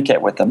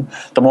communicate with them,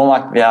 the more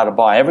likely they are to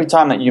buy. Every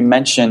time that you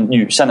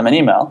send them an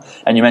email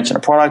and you mention a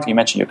product, you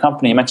mention your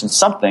company, you mention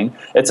something,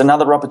 it's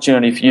another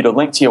opportunity for you to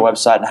link to your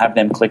website and have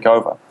them click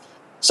over.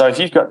 So if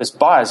you've got this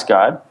buyer's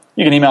guide,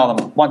 you can email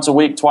them once a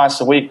week,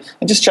 twice a week,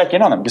 and just check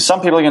in on them, because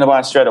some people are going to buy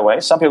it straight away,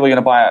 some people are going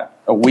to buy it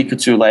a week or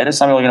 2 later,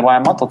 some people are going to buy a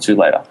month or 2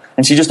 later.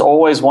 And so you just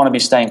always want to be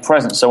staying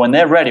present. So when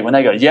they're ready, when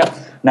they go,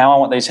 now I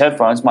want these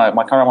headphones, my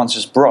current one's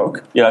just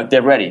broke,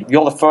 they're ready.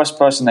 You're the first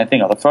person they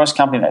think of, the first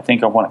company they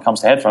think of when it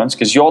comes to headphones,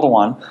 because you're the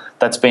one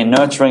that's been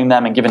nurturing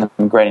them and giving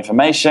them great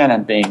information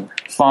and being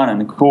fun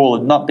and cool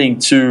and not being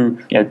too,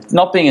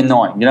 not being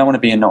annoying. You don't want to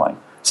be annoying.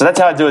 So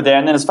that's how I do it there.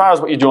 And then as far as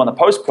what you do on the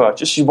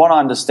post-purchase, you want to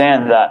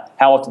understand that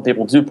how often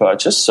people do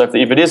purchase. So if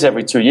it is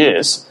every 2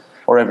 years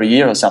or every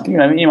year or something,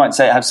 you might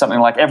say have something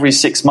like every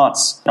 6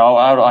 months. I'd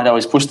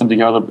always push them to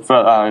go a little bit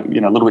further,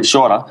 a little bit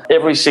shorter.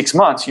 Every 6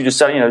 months, you just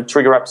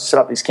set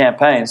up these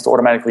campaigns to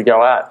automatically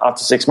go out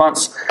after 6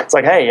 months. It's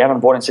like, hey, you haven't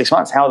bought in 6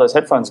 months. How are those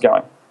headphones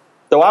going?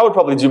 Though I would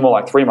probably do more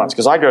like 3 months,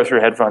 because I go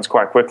through headphones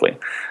quite quickly.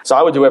 So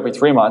I would do every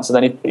 3 months,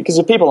 and then because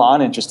if people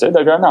aren't interested,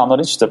 they go, no, I'm not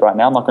interested right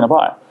now. I'm not going to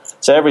buy it.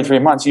 So every 3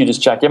 months, you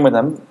just check in with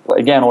them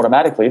again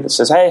automatically. That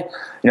says, hey,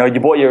 you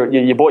bought your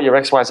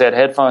XYZ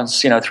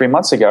headphones 3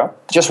 months ago.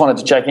 Just wanted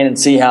to check in and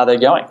see how they're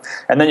going.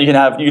 And then you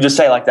can just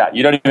say like that.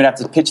 You don't even have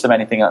to pitch them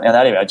anything in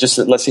that email. Just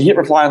let's hit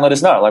reply and let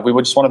us know. Like, we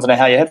just wanted to know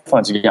how your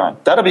headphones are going.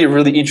 That'll be a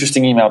really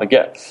interesting email to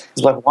get.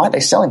 It's like, why are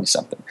they selling you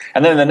something?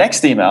 And then in the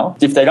next email,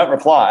 if they don't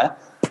reply,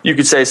 you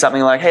could say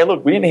something like, hey,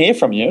 look, we didn't hear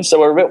from you,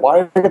 so we're a bit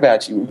worried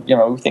about you.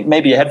 We think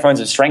maybe your headphones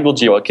have strangled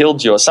you or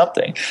killed you or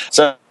something.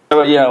 So,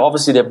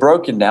 obviously they're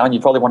broken now and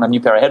you probably want a new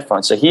pair of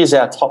headphones. So here's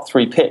our top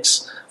 3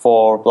 picks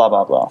for blah,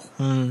 blah, blah.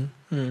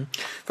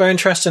 Very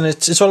interesting.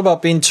 It's all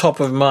about being top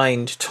of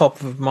mind. So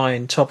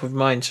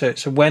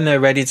when they're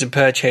ready to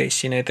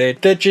purchase,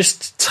 they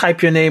just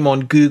type your name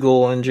on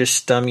Google and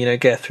just,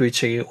 get through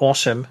to you.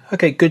 Awesome.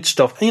 Okay, good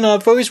stuff.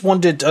 I've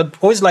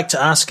always like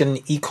to ask an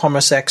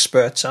e-commerce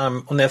expert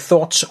on their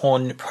thoughts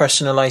on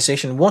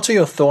personalization. What are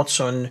your thoughts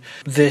on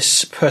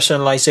this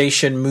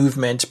personalization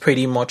movement,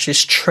 pretty much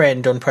this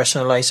trend on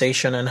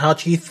personalization, and how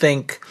do you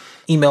think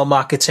email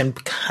marketing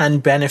can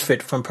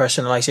benefit from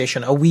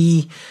personalization? Have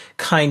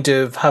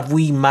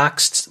we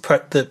maxed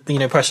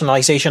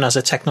personalization as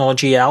a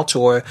technology out,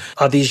 or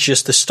are these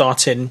just the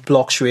starting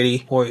blocks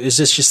really, or is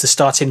this just the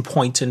starting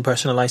point in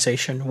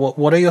personalization?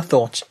 What are your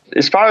thoughts?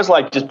 As far as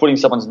like just putting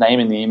someone's name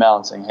in the email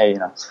and saying, hey,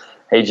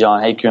 hey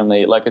John, hey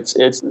Kunle. Like it's.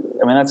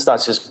 I mean, that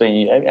starts just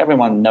being.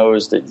 Everyone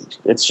knows that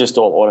it's just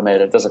all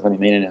automated. It doesn't really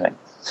mean anything.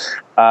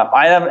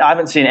 I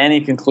haven't seen any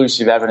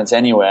conclusive evidence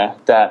anywhere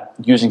that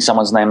using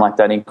someone's name like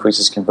that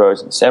increases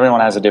conversions. Everyone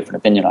has a different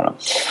opinion on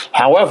it.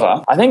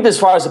 However, I think as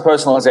far as the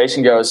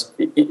personalization goes,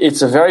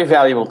 it's a very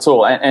valuable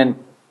tool. And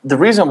the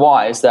reason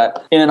why is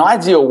that in an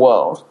ideal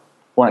world,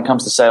 when it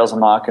comes to sales and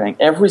marketing,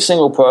 every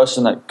single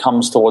person that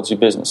comes towards your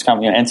business,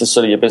 enters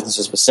sort of your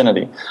business's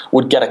vicinity,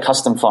 would get a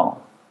custom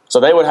funnel. So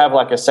they would have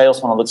like a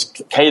sales funnel that's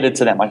catered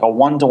to them, like a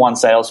one-to-one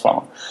sales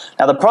funnel.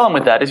 Now, the problem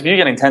with that is if you're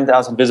getting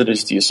 10,000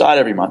 visitors to your site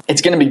every month,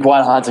 it's going to be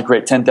quite hard to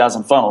create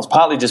 10,000 funnels,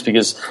 partly just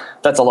because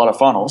that's a lot of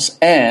funnels,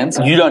 and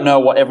you don't know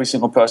what every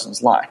single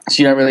person's like.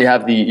 So you don't really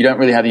have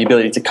the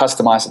ability to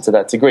customize it to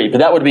that degree. But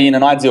that would be in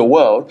an ideal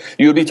world,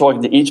 you would be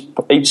talking to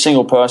each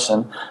single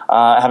person,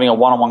 having a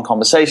one-on-one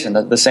conversation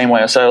the same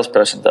way a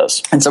salesperson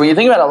does. And so when you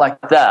think about it like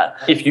that,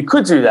 if you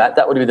could do that,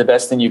 that would be the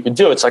best thing you could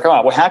do. It's like, all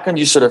right, well, how can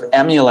you sort of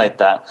emulate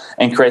that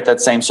and create that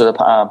same sort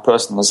of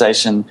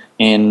personalization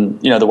in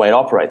the way it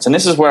operates? And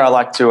this is where I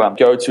like to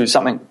go to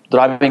something that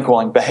I've been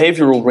calling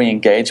behavioral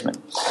re-engagement.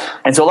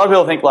 And so a lot of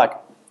people think like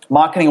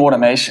marketing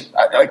automation.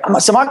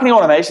 So marketing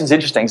automation is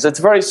interesting. So it's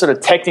a very sort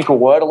of technical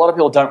word. A lot of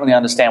people don't really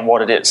understand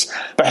what it is.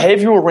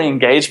 Behavioral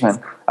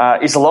re-engagement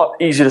is a lot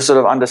easier to sort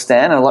of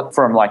understand, and a lot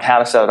from like how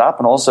to set it up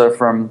and also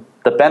from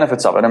the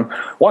benefits of it. And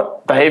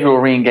what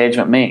behavioral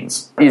re-engagement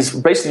means is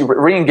basically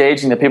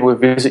re-engaging the people who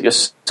visit your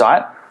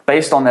site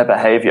based on their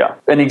behavior.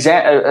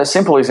 A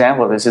simple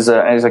example of this is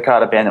a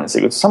cart abandonment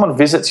sequence. Someone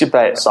visits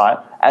your site,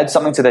 adds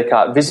something to their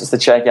cart, visits the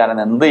checkout, and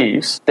then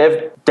leaves.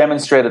 They've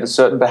demonstrated a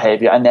certain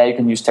behavior, and now you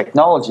can use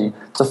technology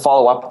to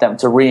follow up with them,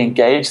 to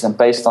re-engage them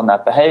based on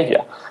that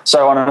behavior.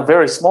 So on a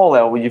very small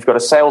level, you've got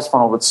a sales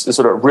funnel that's a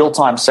sort of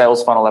real-time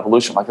sales funnel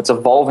evolution, like it's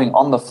evolving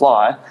on the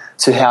fly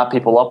to how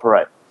people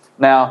operate.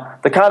 Now,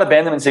 the cart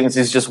abandonment sequence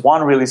is just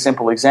one really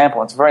simple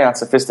example. It's very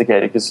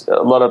unsophisticated because a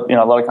lot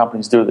of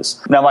companies do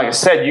this. Now, like I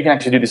said, you can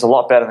actually do this a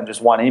lot better than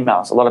just one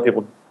email. So a lot of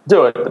people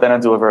do it, but they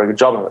don't do a very good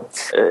job of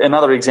it.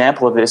 Another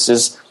example of this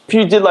is if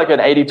you did like an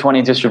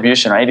 80-20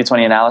 distribution or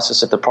 80-20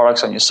 analysis of the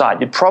products on your site,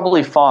 you'd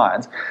probably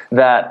find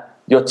that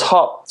your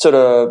top sort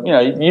of,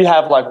 you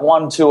have like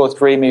 1, 2, or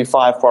 3, maybe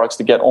 5 products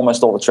to get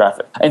almost all the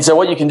traffic. And so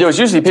what you can do is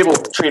usually people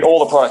treat all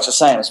the products the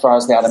same as far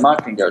as how their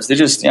marketing goes. They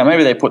just,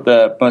 maybe they put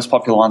the most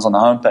popular ones on the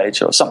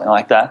homepage or something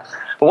like that.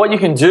 But what you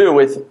can do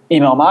with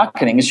email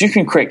marketing is you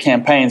can create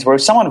campaigns where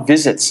if someone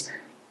visits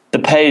the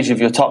page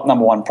of your top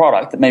number 1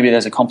 product, that maybe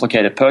there's a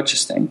complicated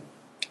purchase thing,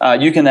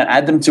 you can then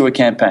add them to a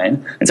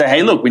campaign and say,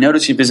 hey, look, we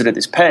noticed you visited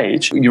this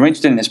page. You're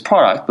interested in this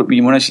product, but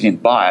we noticed you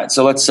didn't buy it.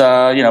 So let's,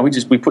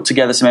 we put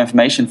together some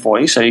information for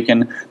you so you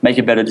can make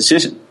a better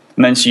decision.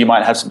 And then so you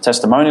might have some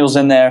testimonials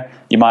in there.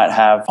 You might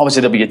have,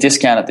 obviously there'll be a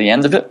discount at the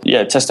end of it.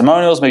 Yeah,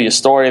 testimonials, maybe a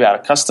story about a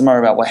customer,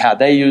 about how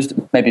they used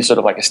it, maybe sort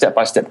of like a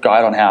step-by-step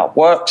guide on how it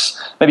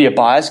works, maybe a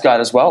buyer's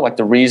guide as well, like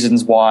the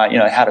reasons why,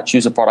 how to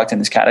choose a product in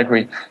this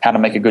category, how to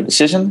make a good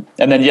decision.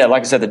 And then,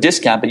 like I said, the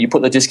discount, but you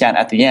put the discount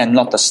at the end,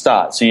 not the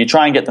start. So you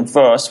try and get them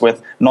first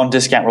with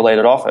non-discount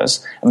related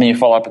offers, and then you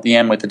follow up at the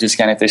end with the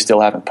discount if they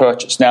still haven't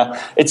purchased. Now,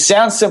 it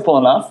sounds simple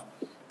enough,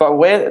 but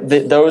where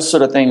those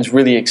sort of things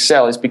really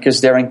excel is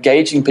because they're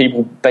engaging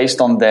people based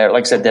on their,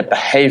 like I said, their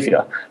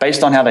behavior,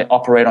 based on how they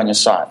operate on your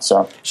site.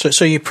 So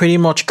you pretty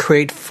much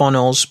create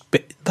funnels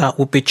that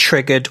will be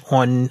triggered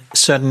on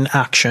certain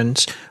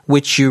actions,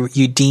 which you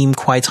deem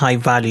quite high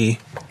value.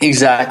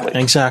 Exactly.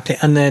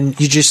 And then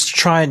you just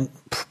try and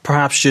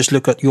perhaps just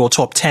look at your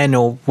top 10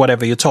 or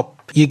whatever, you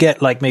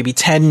get like maybe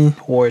 10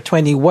 or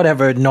 20,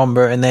 whatever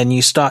number, and then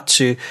you start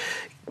to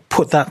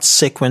put that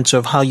sequence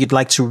of how you'd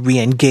like to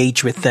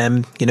re-engage with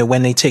them,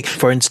 when they take,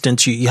 for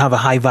instance, you have a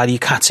high value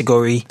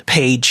category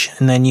page,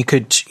 and then you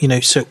could,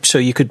 so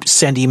you could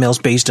send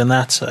emails based on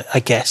that, I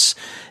guess,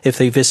 if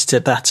they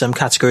visited that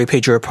category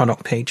page or a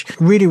product page.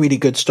 Really, really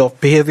good stuff.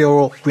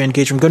 Behavioral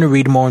re-engagement. I'm going to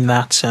read more on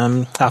that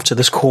after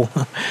this call.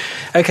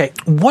 Okay.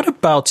 What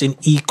about in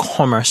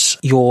e-commerce,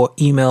 your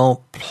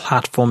email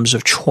platforms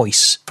of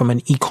choice from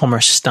an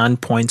e-commerce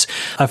standpoint?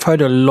 I've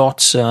heard a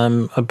lot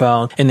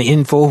about, in the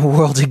info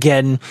world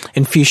again,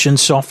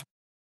 Infusionsoft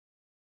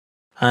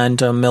and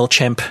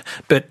MailChimp,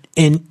 but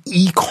in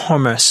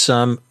e-commerce,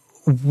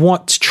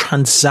 what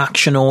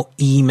transactional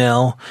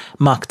email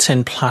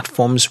marketing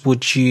platforms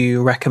would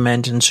you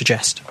recommend and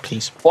suggest,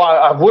 please? Well,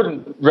 I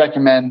wouldn't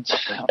recommend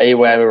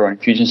Aweber or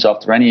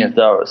Infusionsoft or any of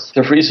those.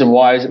 The reason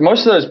why is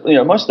most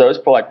of those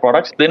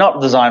products, they're not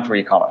designed for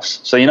e-commerce,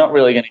 so you're not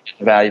really going to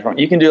get value from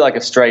it. You can do like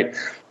a straight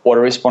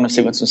AutoResponder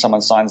sequence when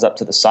someone signs up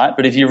to the site,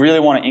 but if you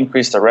really want to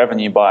increase the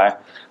revenue by,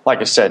 like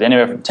I said,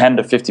 anywhere from 10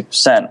 to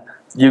 50%,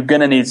 you're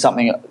going to need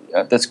something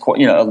that's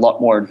quite, a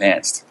lot more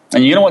advanced.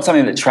 And you're going to want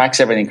something that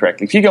tracks everything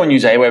correctly. If you go and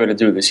use Aweber to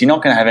do this, you're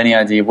not going to have any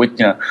idea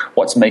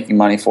what's making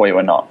money for you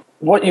or not.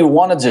 What you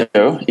want to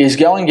do is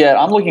go and get,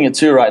 I'm looking at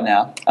 2 right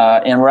now,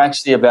 and we're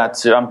actually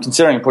I'm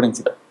considering putting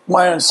together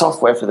my own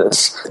software for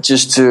this,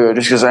 just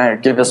because I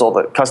give us all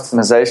the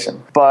customization.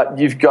 But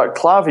you've got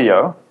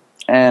Klaviyo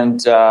and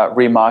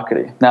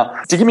remarketing.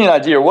 Now, to give me an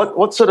idea,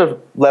 what sort of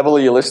level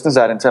are your listeners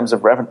at in terms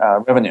of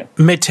revenue?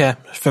 Mid-tier,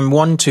 from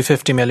 $1 to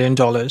 $50 million.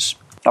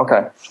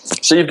 Okay.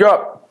 So you've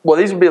got,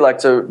 these would be like,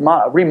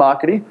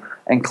 remarketing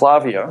and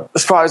Klaviyo.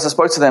 As far as I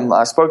spoke to them,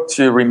 I spoke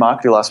to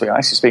remarketing last week. I'm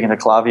actually speaking to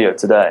Klaviyo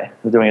today.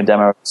 They're doing a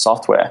demo of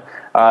software.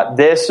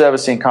 They're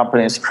servicing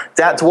companies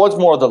down towards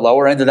more of the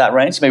lower end of that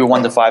range, maybe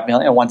 1 to 5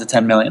 million or 1 to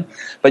 10 million.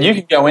 But you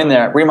can go in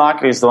there.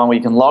 Remarketing is the one where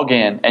you can log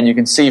in and you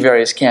can see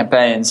various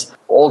campaigns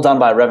all done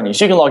by revenue.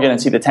 So you can log in and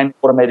see the 10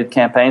 automated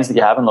campaigns that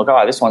you have and look,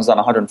 this one's done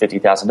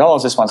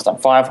 $150,000, this one's done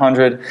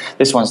 $500,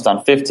 this one's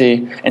done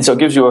 $50. And so it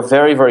gives you a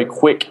very, very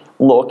quick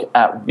look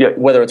at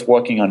whether it's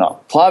working or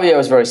not. Klaviyo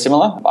is very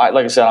similar.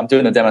 Like I said, I'm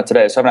doing the demo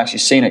today, so I haven't actually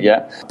seen it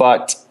yet.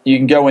 But you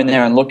can go in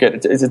there and look at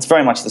it. It's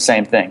very much the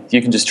same thing.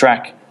 You can just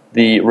track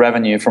the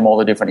revenue from all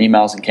the different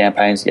emails and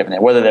campaigns you have in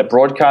there, whether they're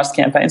broadcast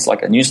campaigns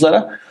like a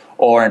newsletter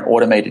or an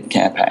automated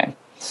campaign.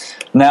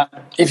 Now,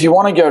 if you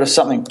want to go to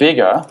something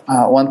bigger,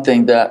 one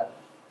thing that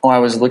I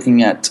was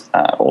looking at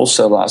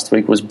also last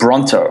week was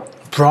Bronto.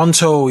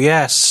 Bronto,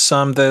 yes.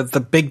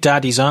 The big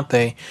daddies, aren't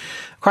they?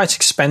 Quite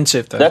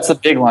expensive, though. That's the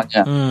big one,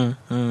 yeah.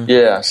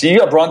 Yeah. So you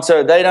got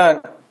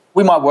Bronto.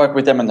 We might work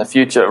with them in the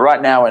future.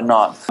 Right now, we're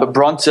not. But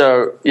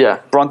Bronto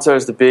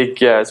is the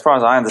big, as far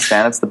as I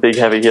understand, it's the big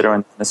heavy hitter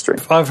in the industry.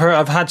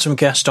 I've had some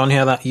guests on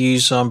here that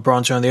use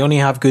Bronto, and they only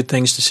have good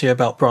things to say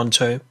about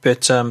Bronto,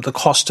 but the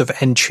cost of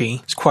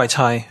entry is quite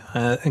high.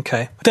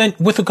 Okay. Then,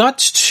 with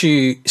regards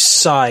to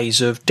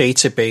size of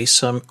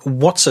database,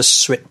 what's a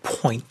sweet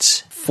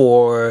point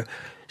for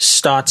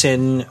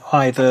starting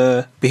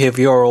either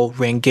behavioral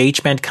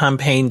re-engagement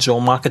campaigns or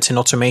marketing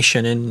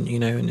automation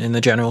in the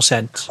general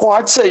sense? Well,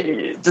 I'd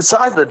say the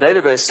size of the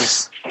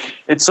database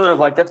it's sort of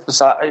like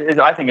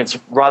I think it's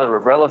rather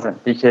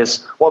irrelevant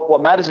because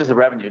what matters is the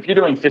revenue. If you're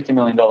doing $50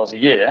 million a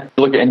year,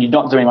 and you're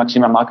not doing much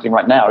email marketing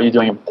right now, or you're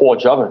doing a poor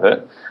job of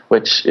it,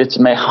 which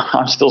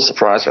I'm still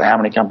surprised at how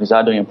many companies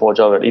are doing a poor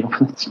job at it, even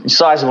with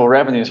sizable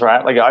revenues,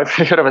 right? Like I've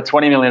heard of a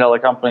 $20 million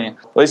company.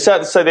 Well,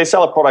 they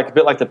sell a product a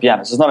bit like the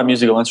piano. It's not a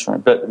musical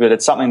instrument, but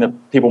it's something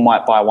that people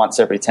might buy once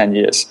every 10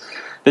 years.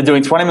 They're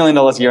doing $20 million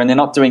a year and they're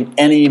not doing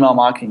any email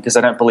marketing because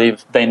they don't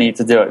believe they need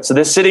to do it. So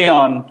they're sitting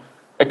on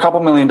a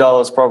couple $1 million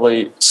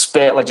probably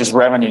spare, like just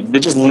revenue.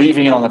 They're just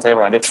leaving it on the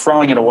table and they're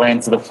throwing it away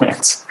into the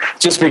wind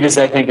just because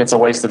they think it's a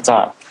waste of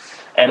time.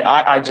 And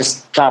I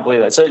just can't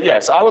believe that. So,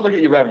 yes, I would look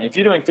at your revenue. If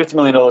you're doing $50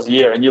 million a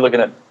year and you're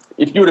looking at,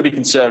 if you were to be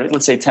conservative,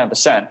 let's say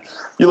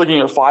 10%, you're looking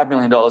at a $5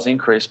 million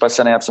increase by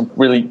setting up some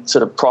really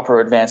sort of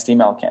proper advanced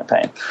email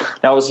campaign.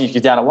 Now, obviously, if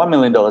you're down at $1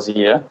 million a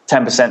year,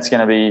 10% is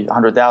going to be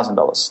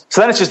 $100,000.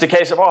 So then it's just a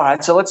case of, all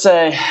right, so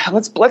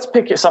let's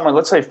pick somewhere,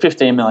 let's say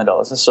 $15 million.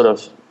 That's sort of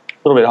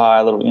a little bit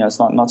high, it's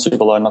not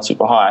super low, not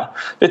super high.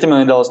 $50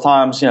 million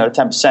times,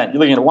 10%, you're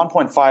looking at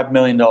 $1.5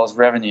 million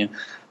revenue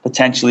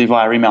potentially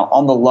via email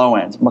on the low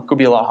end. It could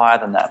be a lot higher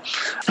than that.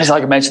 As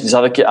like I mentioned, this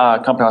other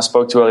company I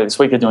spoke to earlier this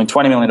week, they're doing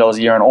 $20 million a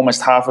year, and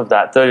almost half of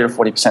that, 30 to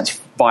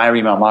 40%, via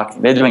email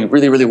marketing. They're doing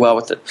really, really well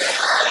with it.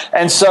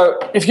 And so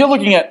if you're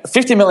looking at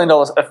 $15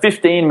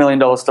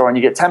 million store, and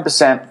you get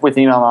 10% with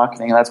email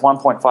marketing, and that's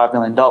 $1.5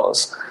 million,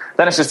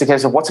 then it's just a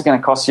case of what's it going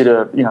to cost you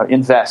to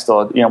invest,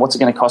 or what's it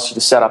going to cost you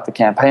to set up the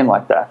campaign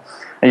like that.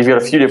 And you've got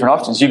a few different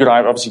options. You could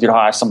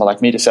hire someone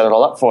like me to set it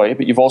all up for you,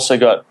 but you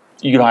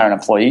could hire an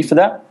employee for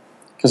that.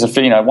 Because if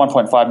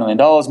 $1.5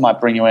 million might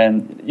bring you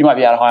in, you might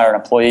be able to hire an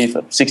employee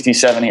for $60,000,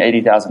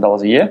 $70,000,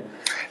 $80,000 a year.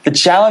 The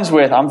challenge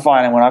I'm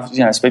finding when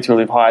I speak to people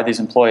who've hired these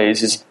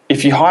employees is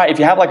if you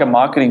have like a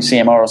marketing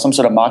CMO or some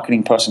sort of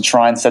marketing person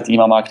try and set the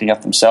email marketing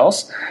up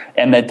themselves,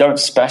 and they don't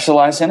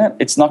specialize in it,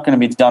 it's not going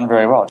to be done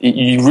very well.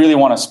 You really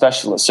want a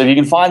specialist. So if you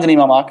can find an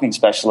email marketing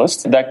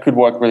specialist, that could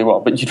work really well.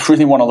 But you'd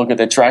really want to look at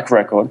their track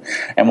record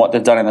and what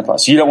they've done in the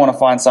past. You don't want to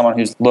find someone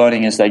who's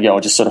learning as they go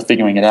or just sort of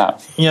figuring it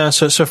out. Yeah.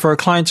 So for a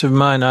client of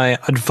mine, I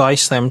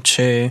advise them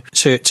to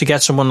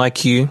get someone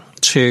like you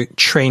to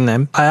train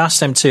them. I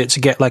asked them to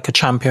get like a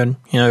champion,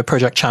 a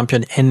project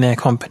champion in their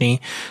company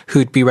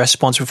who'd be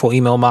responsible for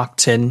email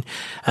marketing,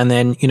 and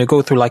then,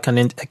 go through like an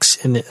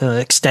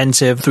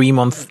extensive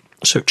 3-month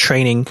sort of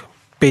training,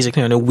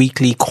 basically on a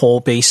weekly call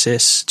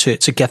basis to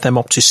get them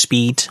up to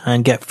speed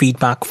and get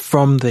feedback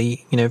from the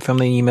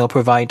email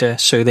provider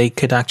so they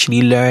could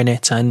actually learn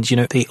it and,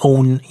 they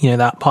own,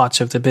 that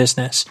part of the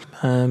business.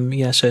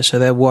 So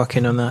they're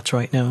working on that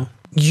right now.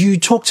 You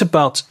talked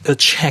about a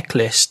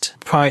checklist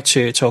prior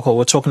to our call.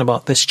 We're talking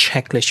about this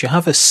checklist. You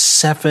have a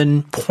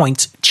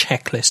 7-point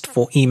checklist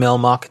for email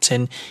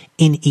marketing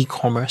in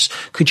e-commerce.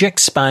 Could you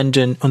expand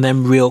on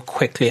them real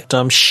quickly?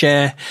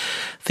 Share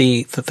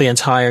the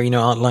entire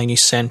outline you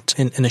sent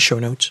in the show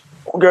notes.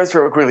 We'll go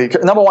through it quickly.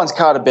 Number one's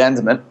cart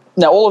abandonment.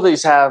 Now, all of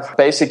these have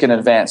basic and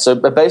advanced. So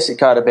a basic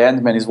cart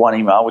abandonment is 1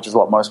 email, which is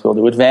what most people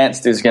do.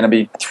 Advanced is going to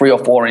be 3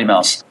 or 4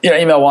 emails.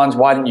 Email 1's,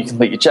 why didn't you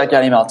complete your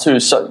checkout? Email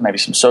 2, so maybe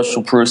some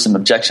social proof, some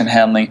objection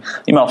handling.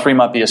 Email 3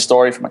 might be a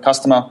story from a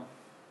customer.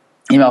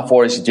 Email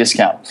 4 is your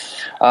discount.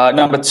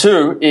 Number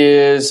 2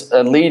 is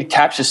a lead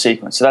capture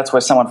sequence. So that's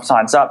where someone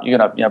signs up. You're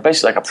going to,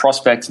 basically like a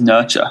prospect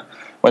nurture.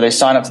 where they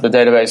sign up to the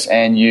database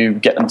and you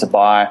get them to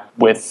buy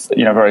with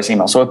various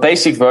emails. So a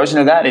basic version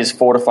of that is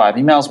 4 to 5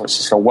 emails, which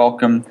is a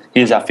welcome.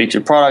 Here's our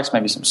featured products,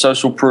 maybe some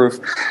social proof.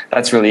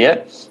 That's really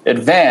it.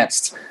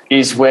 Advanced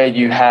is where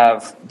you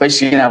have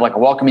basically you can have like a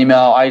welcome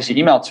email.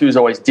 Email 2 is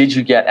always, did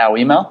you get our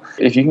email?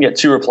 If you can get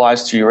 2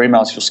 replies to your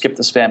emails, you'll skip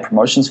the spam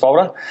promotions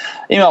folder.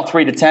 Email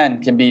 3 to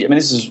 10 can be,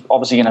 this is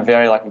obviously going to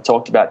vary like we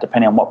talked about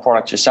depending on what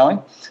product you're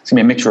selling. It's going to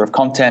be a mixture of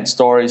content,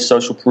 stories,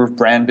 social proof,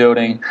 brand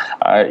building.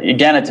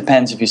 Again, it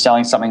depends if you're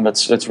selling something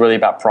that's really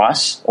about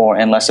price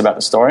and less about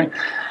the story.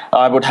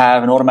 I would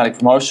have an automatic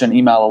promotion,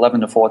 email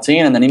 11 to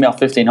 14, and then email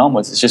 15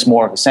 onwards. It's just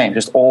more of the same,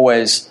 just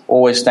always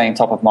staying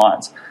top of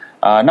mind.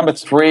 Number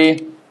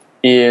 3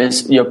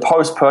 is your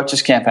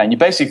post-purchase campaign. Your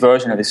basic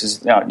version of this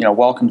is,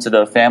 welcome to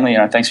the family.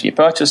 Thanks for your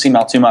purchase.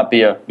 Email 2 might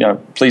be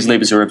please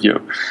leave us a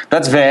review.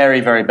 That's very,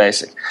 very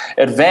basic.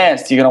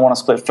 Advanced, you're going to want to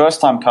split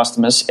first-time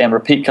customers and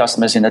repeat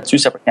customers into 2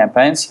 separate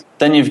campaigns.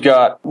 Then you've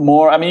got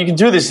more. You can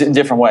do this in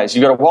different ways.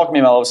 You've got a welcome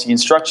email, obviously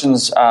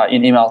instructions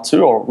in email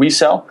 2 or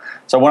resell.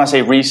 So when I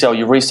say resell,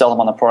 you resell them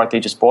on the product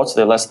they just bought, so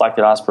they're less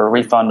likely to ask for a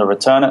refund or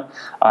return it.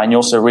 And you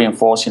also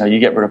reinforce, you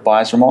get rid of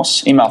buyer's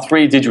remorse. Email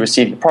 3, did you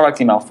receive your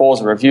product? Email 4 is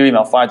a review.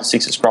 Email 5 to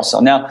 6 is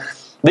cross-sell. Now,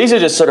 these are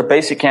just sort of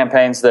basic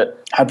campaigns that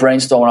I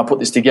brainstorm when I put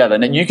this together.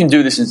 And you can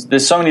do this.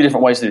 There's so many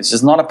different ways to do this.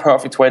 There's not a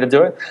perfect way to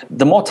do it.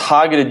 The more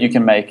targeted you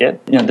can make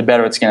it, the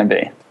better it's going to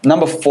be.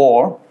 Number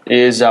 4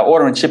 is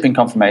order and shipping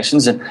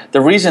confirmations. And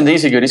the reason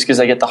these are good is because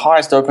they get the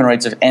highest open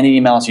rates of any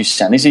emails you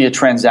send. These are your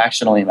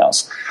transactional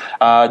emails.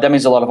 That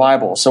means a lot of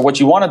eyeballs. So what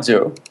you want to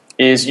do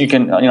is you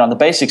can, on the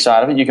basic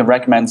side of it, you can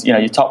recommend,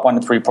 your top 1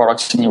 to 3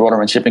 products in your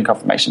order and shipping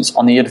confirmations.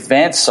 On the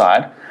advanced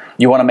side,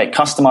 you want to make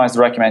customized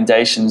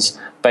recommendations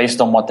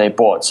based on what they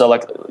bought. So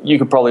you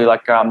could probably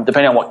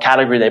depending on what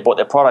category they bought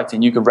their product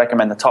in, you could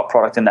recommend the top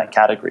product in that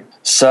category.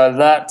 So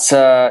that's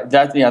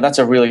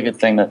a really good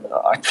thing that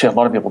actually a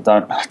lot of people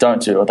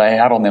don't do, or they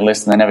have on their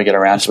list and they never get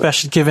around to it.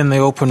 Especially given the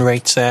open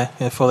rates there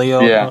for the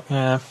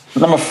yeah.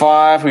 Number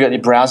 5, we got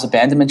your browse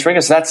abandonment trigger.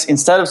 So that's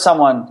instead of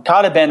someone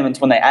cart abandonment,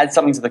 when they add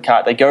something to the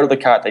cart, they go to the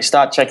cart, they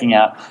start checking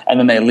out, and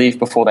then they leave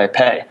before they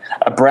pay.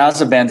 A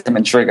browse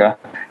abandonment trigger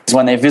is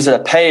when they visit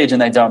a page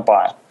and they don't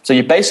buy. So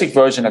your basic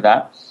version of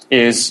that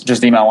is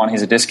just email 1,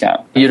 here's a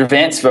discount. Your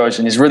advanced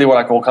version is really what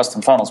I call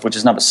custom funnels, which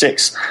is number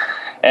 6.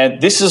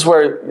 And this is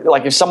where,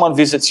 if someone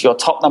visits your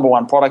top number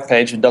 1 product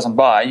page and doesn't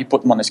buy, you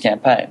put them on this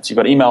campaign. So you've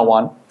got email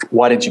 1,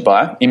 why did you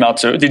buy? Email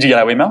 2, did you get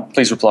our email?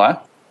 Please reply.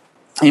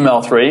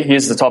 Email 3,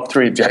 here's the top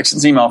 3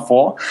 objections. Email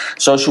 4,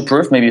 social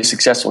proof, maybe a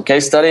successful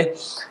case study.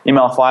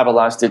 Email 5, a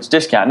last-ditch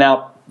discount.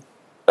 Now,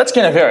 that's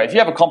going to vary. If you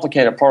have a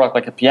complicated product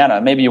like a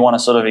piano, maybe you want to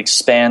sort of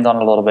expand on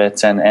it a little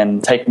bit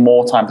and take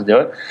more time to do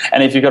it.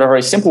 And if you've got a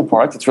very simple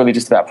product that's really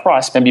just about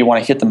price, maybe you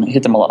want to hit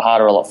them a lot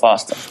harder, a lot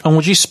faster. And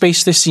would you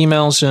space this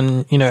emails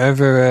in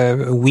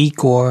over a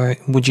week, or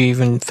would you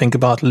even think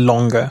about a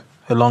longer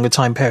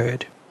time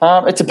period?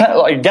 It depends.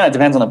 Again, it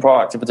depends on the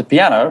product. If it's a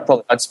piano,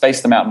 probably I'd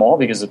space them out more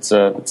because it's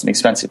an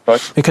expensive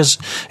product. Because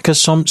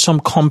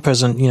some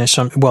compares and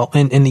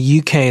in the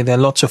UK there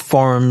are lots of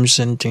forums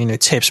and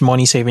tips,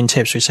 money saving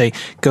tips which say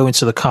go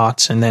into the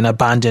cart and then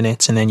abandon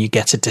it and then you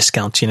get a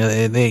discount.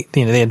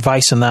 They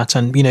advise on that,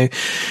 and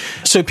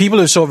so people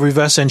have sort of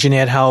reverse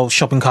engineered how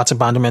shopping cart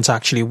abandonment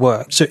actually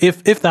works. So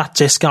if that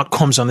discount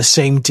comes on the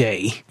same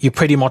day, you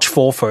pretty much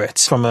fall for it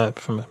from a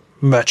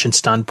merchant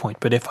standpoint.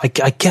 But if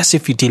I guess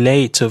if you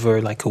delay it over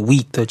a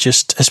week, they'll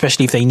just,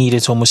 especially if they need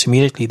it almost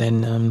immediately,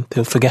 then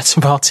they'll forget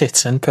about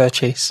it and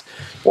purchase.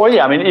 Well,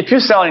 yeah, if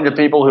you're selling to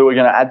people who are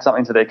going to add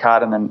something to their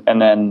cart and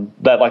then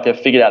that they've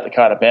figured out the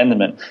cart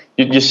abandonment,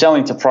 you're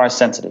selling to price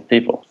sensitive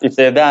people. If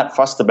they're that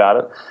fussed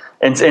about it.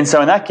 And so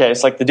in that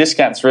case, the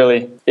discount's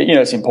really,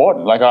 it's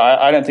important.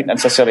 I don't think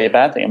that's necessarily a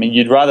bad thing.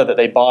 You'd rather that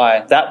they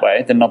buy that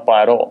way than not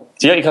buy at all.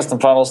 So you got your custom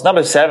funnels.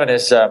 Number 7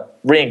 is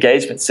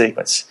re-engagement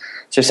sequence.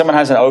 So if someone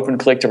has an open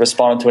click to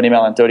respond to an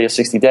email in 30 or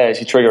 60 days,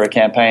 you trigger a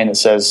campaign that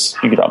says,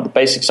 on the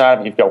basic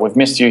side, you've got, we've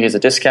missed you, here's a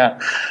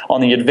discount. On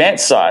the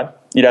advanced side,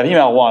 you'd have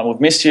email 1, we've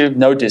missed you,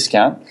 no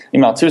discount.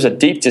 Email 2 is a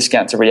deep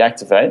discount to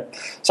reactivate,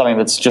 something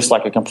that's just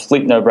like a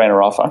complete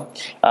no-brainer offer.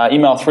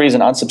 Email 3 is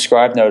an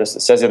unsubscribe notice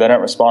that says if they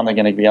don't respond, they're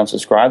going to be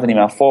unsubscribed. And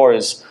email 4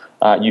 is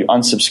you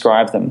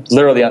unsubscribe them,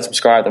 literally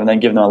unsubscribe them, and then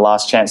give them a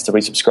last chance to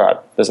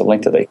resubscribe. There's a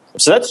link to the.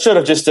 So that's sort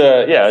of just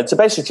it's a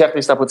basic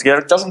checklist I put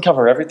together. It doesn't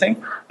cover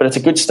everything, but it's a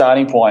good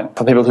starting point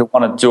for people who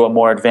want to do a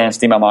more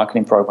advanced email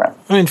marketing program.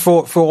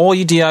 For all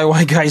you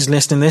DIY guys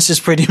listening, this is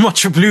pretty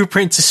much a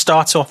blueprint to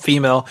start off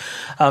email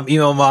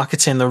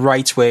marketing the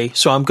right way.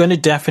 So I'm going to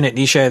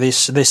definitely share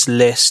this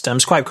list.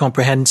 It's quite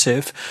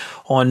comprehensive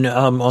on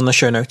the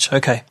show notes.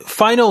 Okay.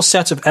 Final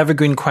set of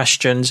evergreen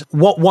questions.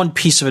 What one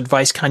piece of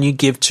advice can you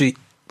give to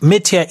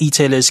mid-tier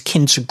retailers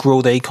keen to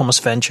grow their e-commerce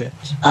venture?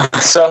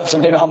 So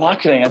some email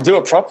marketing and do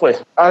it properly.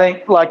 I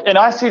think and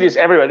I see this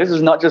everywhere. This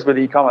is not just with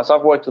e-commerce.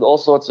 I've worked with all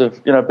sorts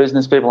of,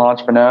 business people and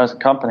entrepreneurs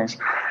and companies.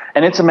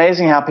 And it's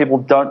amazing how people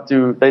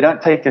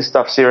don't take this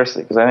stuff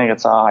seriously, because I think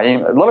it's a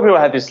lot of people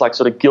have this like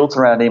sort of guilt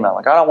around email.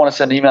 Like, I don't want to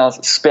send emails,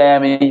 it's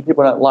spammy,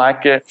 people don't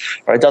like it,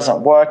 or it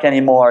doesn't work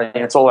anymore.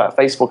 It's all about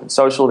Facebook and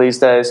social these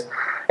days.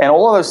 And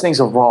all of those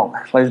things are wrong.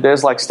 Like,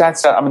 there's like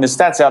stats, there's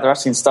stats out there. I've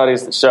seen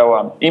studies that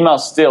show email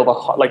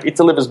still, it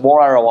delivers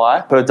more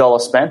ROI per dollar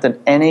spent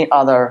than any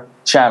other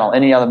channel,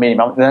 any other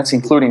medium. That's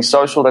including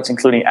social, that's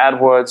including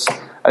AdWords,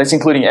 that's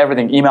including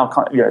everything. Email,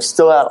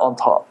 still out on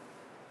top.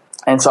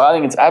 And so I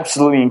think it's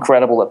absolutely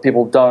incredible that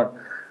people don't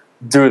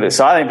do this.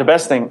 So I think the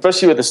best thing,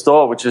 especially with the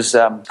store, which is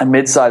a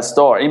mid-sized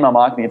store, email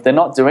marketing, if they're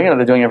not doing it or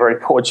they're doing a very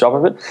poor job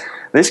of it,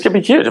 this could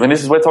be huge.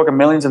 We're talking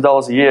millions of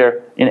dollars a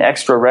year in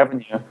extra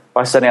revenue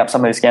by setting up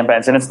some of these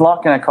campaigns. And it's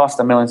not going to cost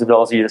them millions of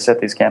dollars a year to set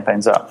these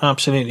campaigns up.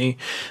 Absolutely.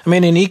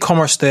 In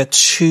e-commerce, there are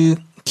two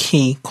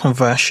key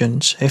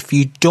conversions. If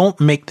you don't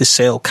make the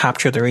sale,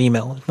 capture their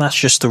email. That's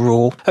just the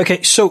rule.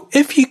 Okay, so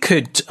if you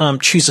could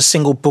choose a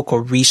single book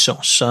or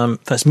resource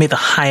that's made the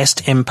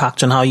highest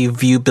impact on how you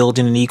view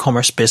building an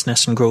e-commerce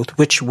business and growth,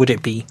 which would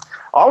it be?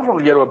 I would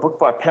probably go to a book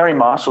by Perry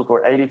Marshall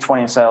called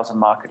 80-20 Sales and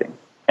Marketing.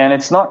 And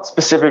it's not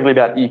specifically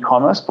about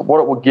e-commerce, but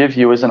what it will give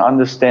you is an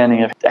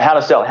understanding of how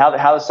to sell, how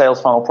the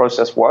sales funnel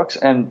process works,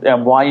 and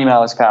why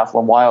email is powerful,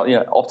 and why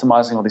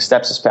optimizing all these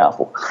steps is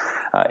powerful.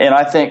 And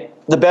I think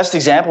the best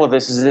example of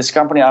this is this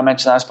company I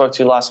mentioned I spoke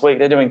to last week.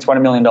 They're doing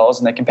 $20 million,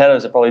 and their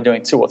competitors are probably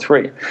doing 2 or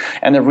 3.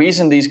 And the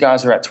reason these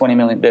guys are at $20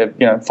 million,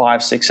 they're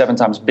 5, 6, 7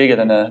 times bigger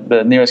than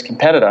the nearest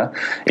competitor,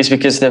 is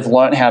because they've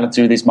learned how to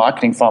do these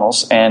marketing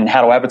funnels and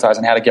how to advertise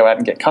and how to go out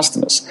and get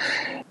customers.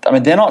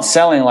 They're not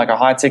selling like a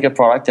high ticket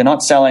product. They're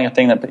not selling a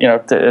thing that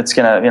it's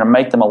going to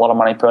make them a lot of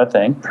money per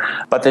thing,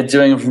 but they're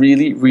doing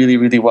really, really,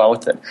 really well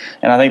with it.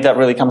 And I think that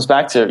really comes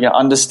back to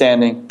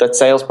understanding that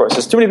sales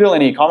process. Too many people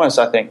in e-commerce,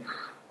 I think,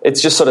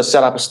 it's just sort of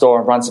set up a store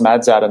and run some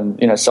ads out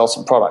and sell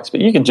some products.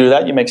 But you can do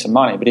that, you make some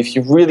money. But if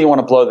you really want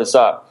to blow this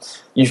up,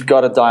 you've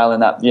got to dial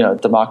in that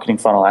the marketing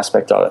funnel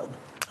aspect of it.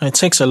 It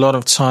takes a lot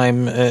of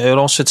time. It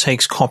also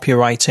takes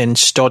copywriting,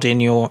 studying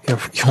your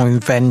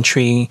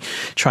inventory,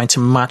 trying to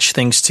match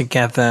things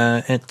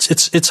together.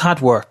 It's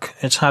hard work.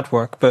 It's hard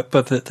work, but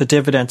the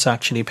dividends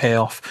actually pay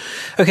off.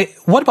 Okay,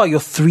 what about your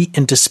 3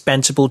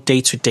 indispensable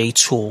day-to-day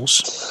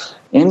tools?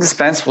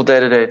 Indispensable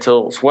day-to-day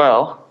tools.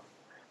 Well,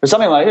 for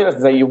something like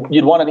this,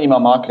 you'd want an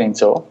email marketing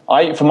tool.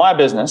 For my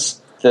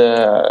business,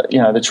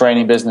 the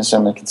training business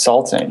and the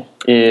consulting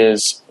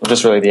is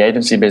just really the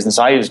agency business.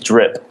 I use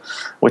Drip,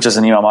 which is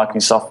an email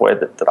marketing software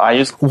that I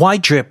use. Why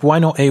Drip? Why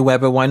not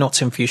Aweber? Why not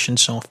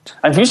Infusionsoft?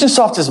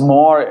 Infusionsoft is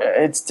more,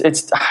 I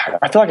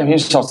feel like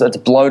Infusionsoft, it's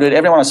bloated.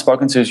 Everyone I've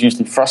spoken to is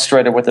usually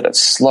frustrated with it.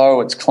 It's slow,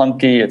 it's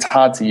clunky, it's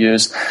hard to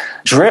use.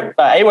 Drip,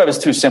 Aweber is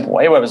too simple.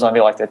 Aweber is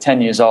like they're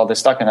 10 years old, they're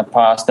stuck in the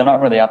past, they're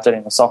not really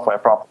updating the software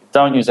properly.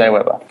 Don't use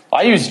Aweber.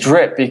 I use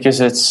Drip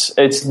because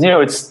it's new.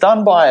 It's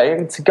done by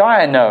a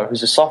guy I know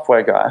who's a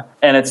software guy,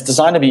 and it's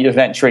designed to be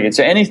event triggered.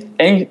 So any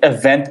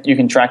event you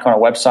can track on a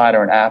website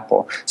or an app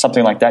or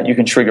something like that, you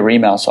can trigger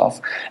emails off.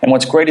 And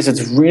what's great is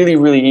it's really,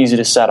 really easy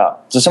to set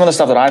up. So some of the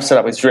stuff that I've set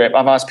up with Drip,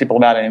 I've asked people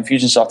about it in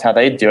Infusionsoft how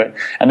they do it,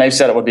 and they've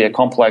said it would be a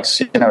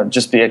complex,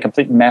 just be a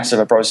complete mess of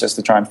a process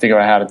to try and figure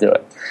out how to do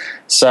it.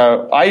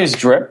 So I use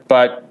Drip,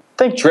 but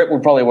I think Drip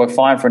would probably work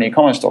fine for an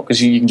e-commerce store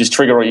because you can just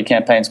trigger all your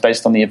campaigns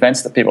based on the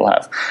events that people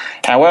have.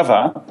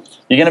 However,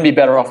 you're going to be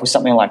better off with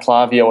something like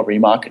Klaviyo or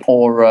Remarket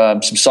or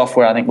some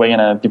software I think we're going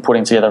to be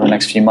putting together in the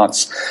next few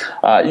months.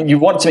 You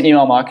want some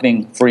email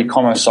marketing for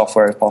e-commerce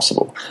software if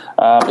possible.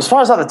 As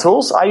far as other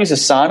tools, I use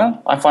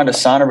Asana. I find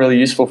Asana really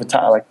useful for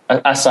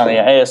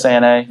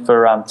Asana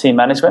for team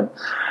management.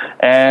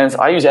 And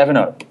I use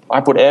Evernote.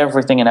 I put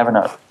everything in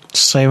Evernote.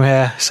 Same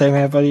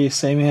here, buddy.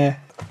 Same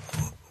here.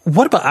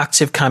 What about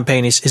Active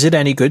Campaign? Is it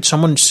any good?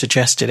 Someone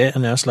suggested it,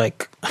 and I was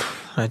like,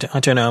 I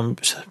don't know. I'm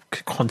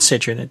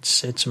considering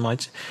it's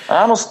might.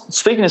 I was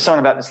speaking to someone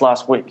about this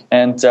last week,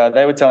 and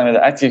they were telling me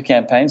that Active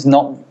Campaign's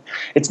not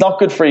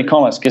good for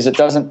e-commerce because it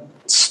doesn't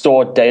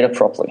store data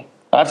properly.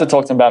 I have to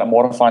talk to him about it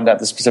more to find out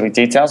the specific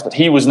details. But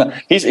he's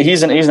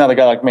another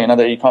guy like me,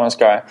 another e-commerce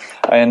guy,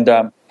 and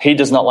he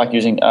does not like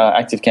using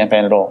Active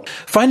Campaign at all.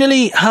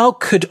 Finally, how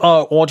could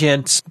our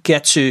audience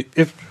get to,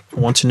 if they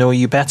want to know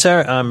you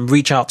better,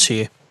 reach out to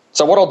you?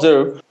 So what I'll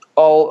do,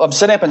 I'm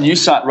setting up a new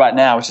site right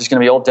now, which is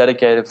going to be all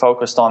dedicated,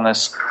 focused on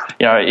this,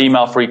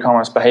 email for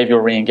e-commerce,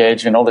 behavioral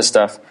re-engagement, all this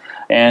stuff.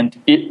 And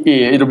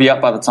it'll be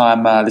up by the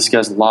time this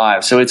goes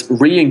live. So it's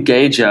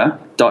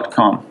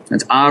reengager.com.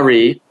 It's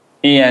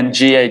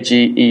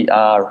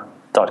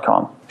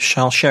reengager.com.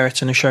 Shall share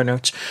it in the show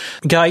notes.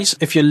 Guys,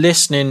 if you're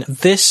listening,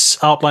 this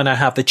outline I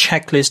have, the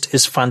checklist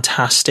is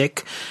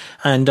fantastic.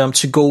 And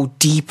to go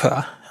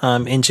deeper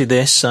into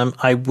this,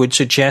 I would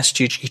suggest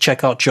you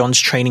check out John's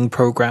training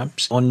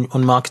programs on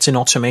marketing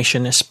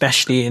automation,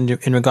 especially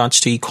in regards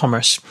to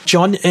e-commerce.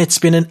 John, it's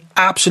been an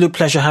absolute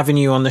pleasure having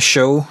you on the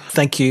show.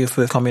 Thank you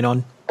for coming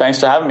on.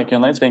 Thanks for having me,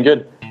 Kinley. It's been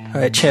good.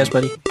 All right, cheers,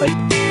 buddy. Bye.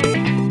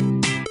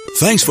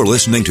 Thanks for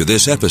listening to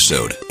this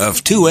episode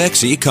of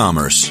 2X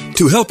E-Commerce.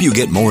 To help you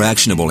get more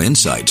actionable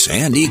insights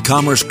and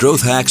e-commerce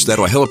growth hacks that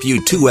will help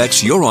you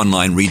 2X your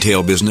online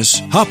retail business,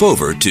 hop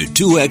over to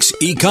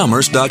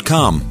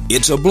 2xecommerce.com.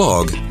 It's a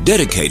blog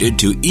dedicated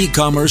to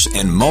e-commerce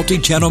and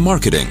multi-channel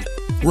marketing,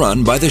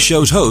 run by the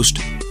show's host,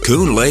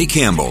 Kun-Lay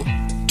Campbell.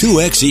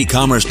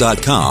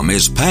 2xecommerce.com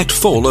is packed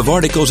full of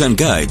articles and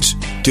guides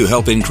to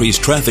help increase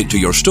traffic to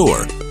your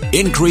store,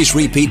 increase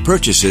repeat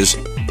purchases,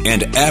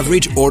 and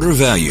average order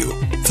value.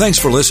 Thanks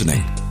for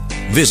listening.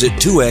 Visit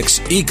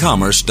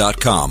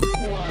 2xecommerce.com.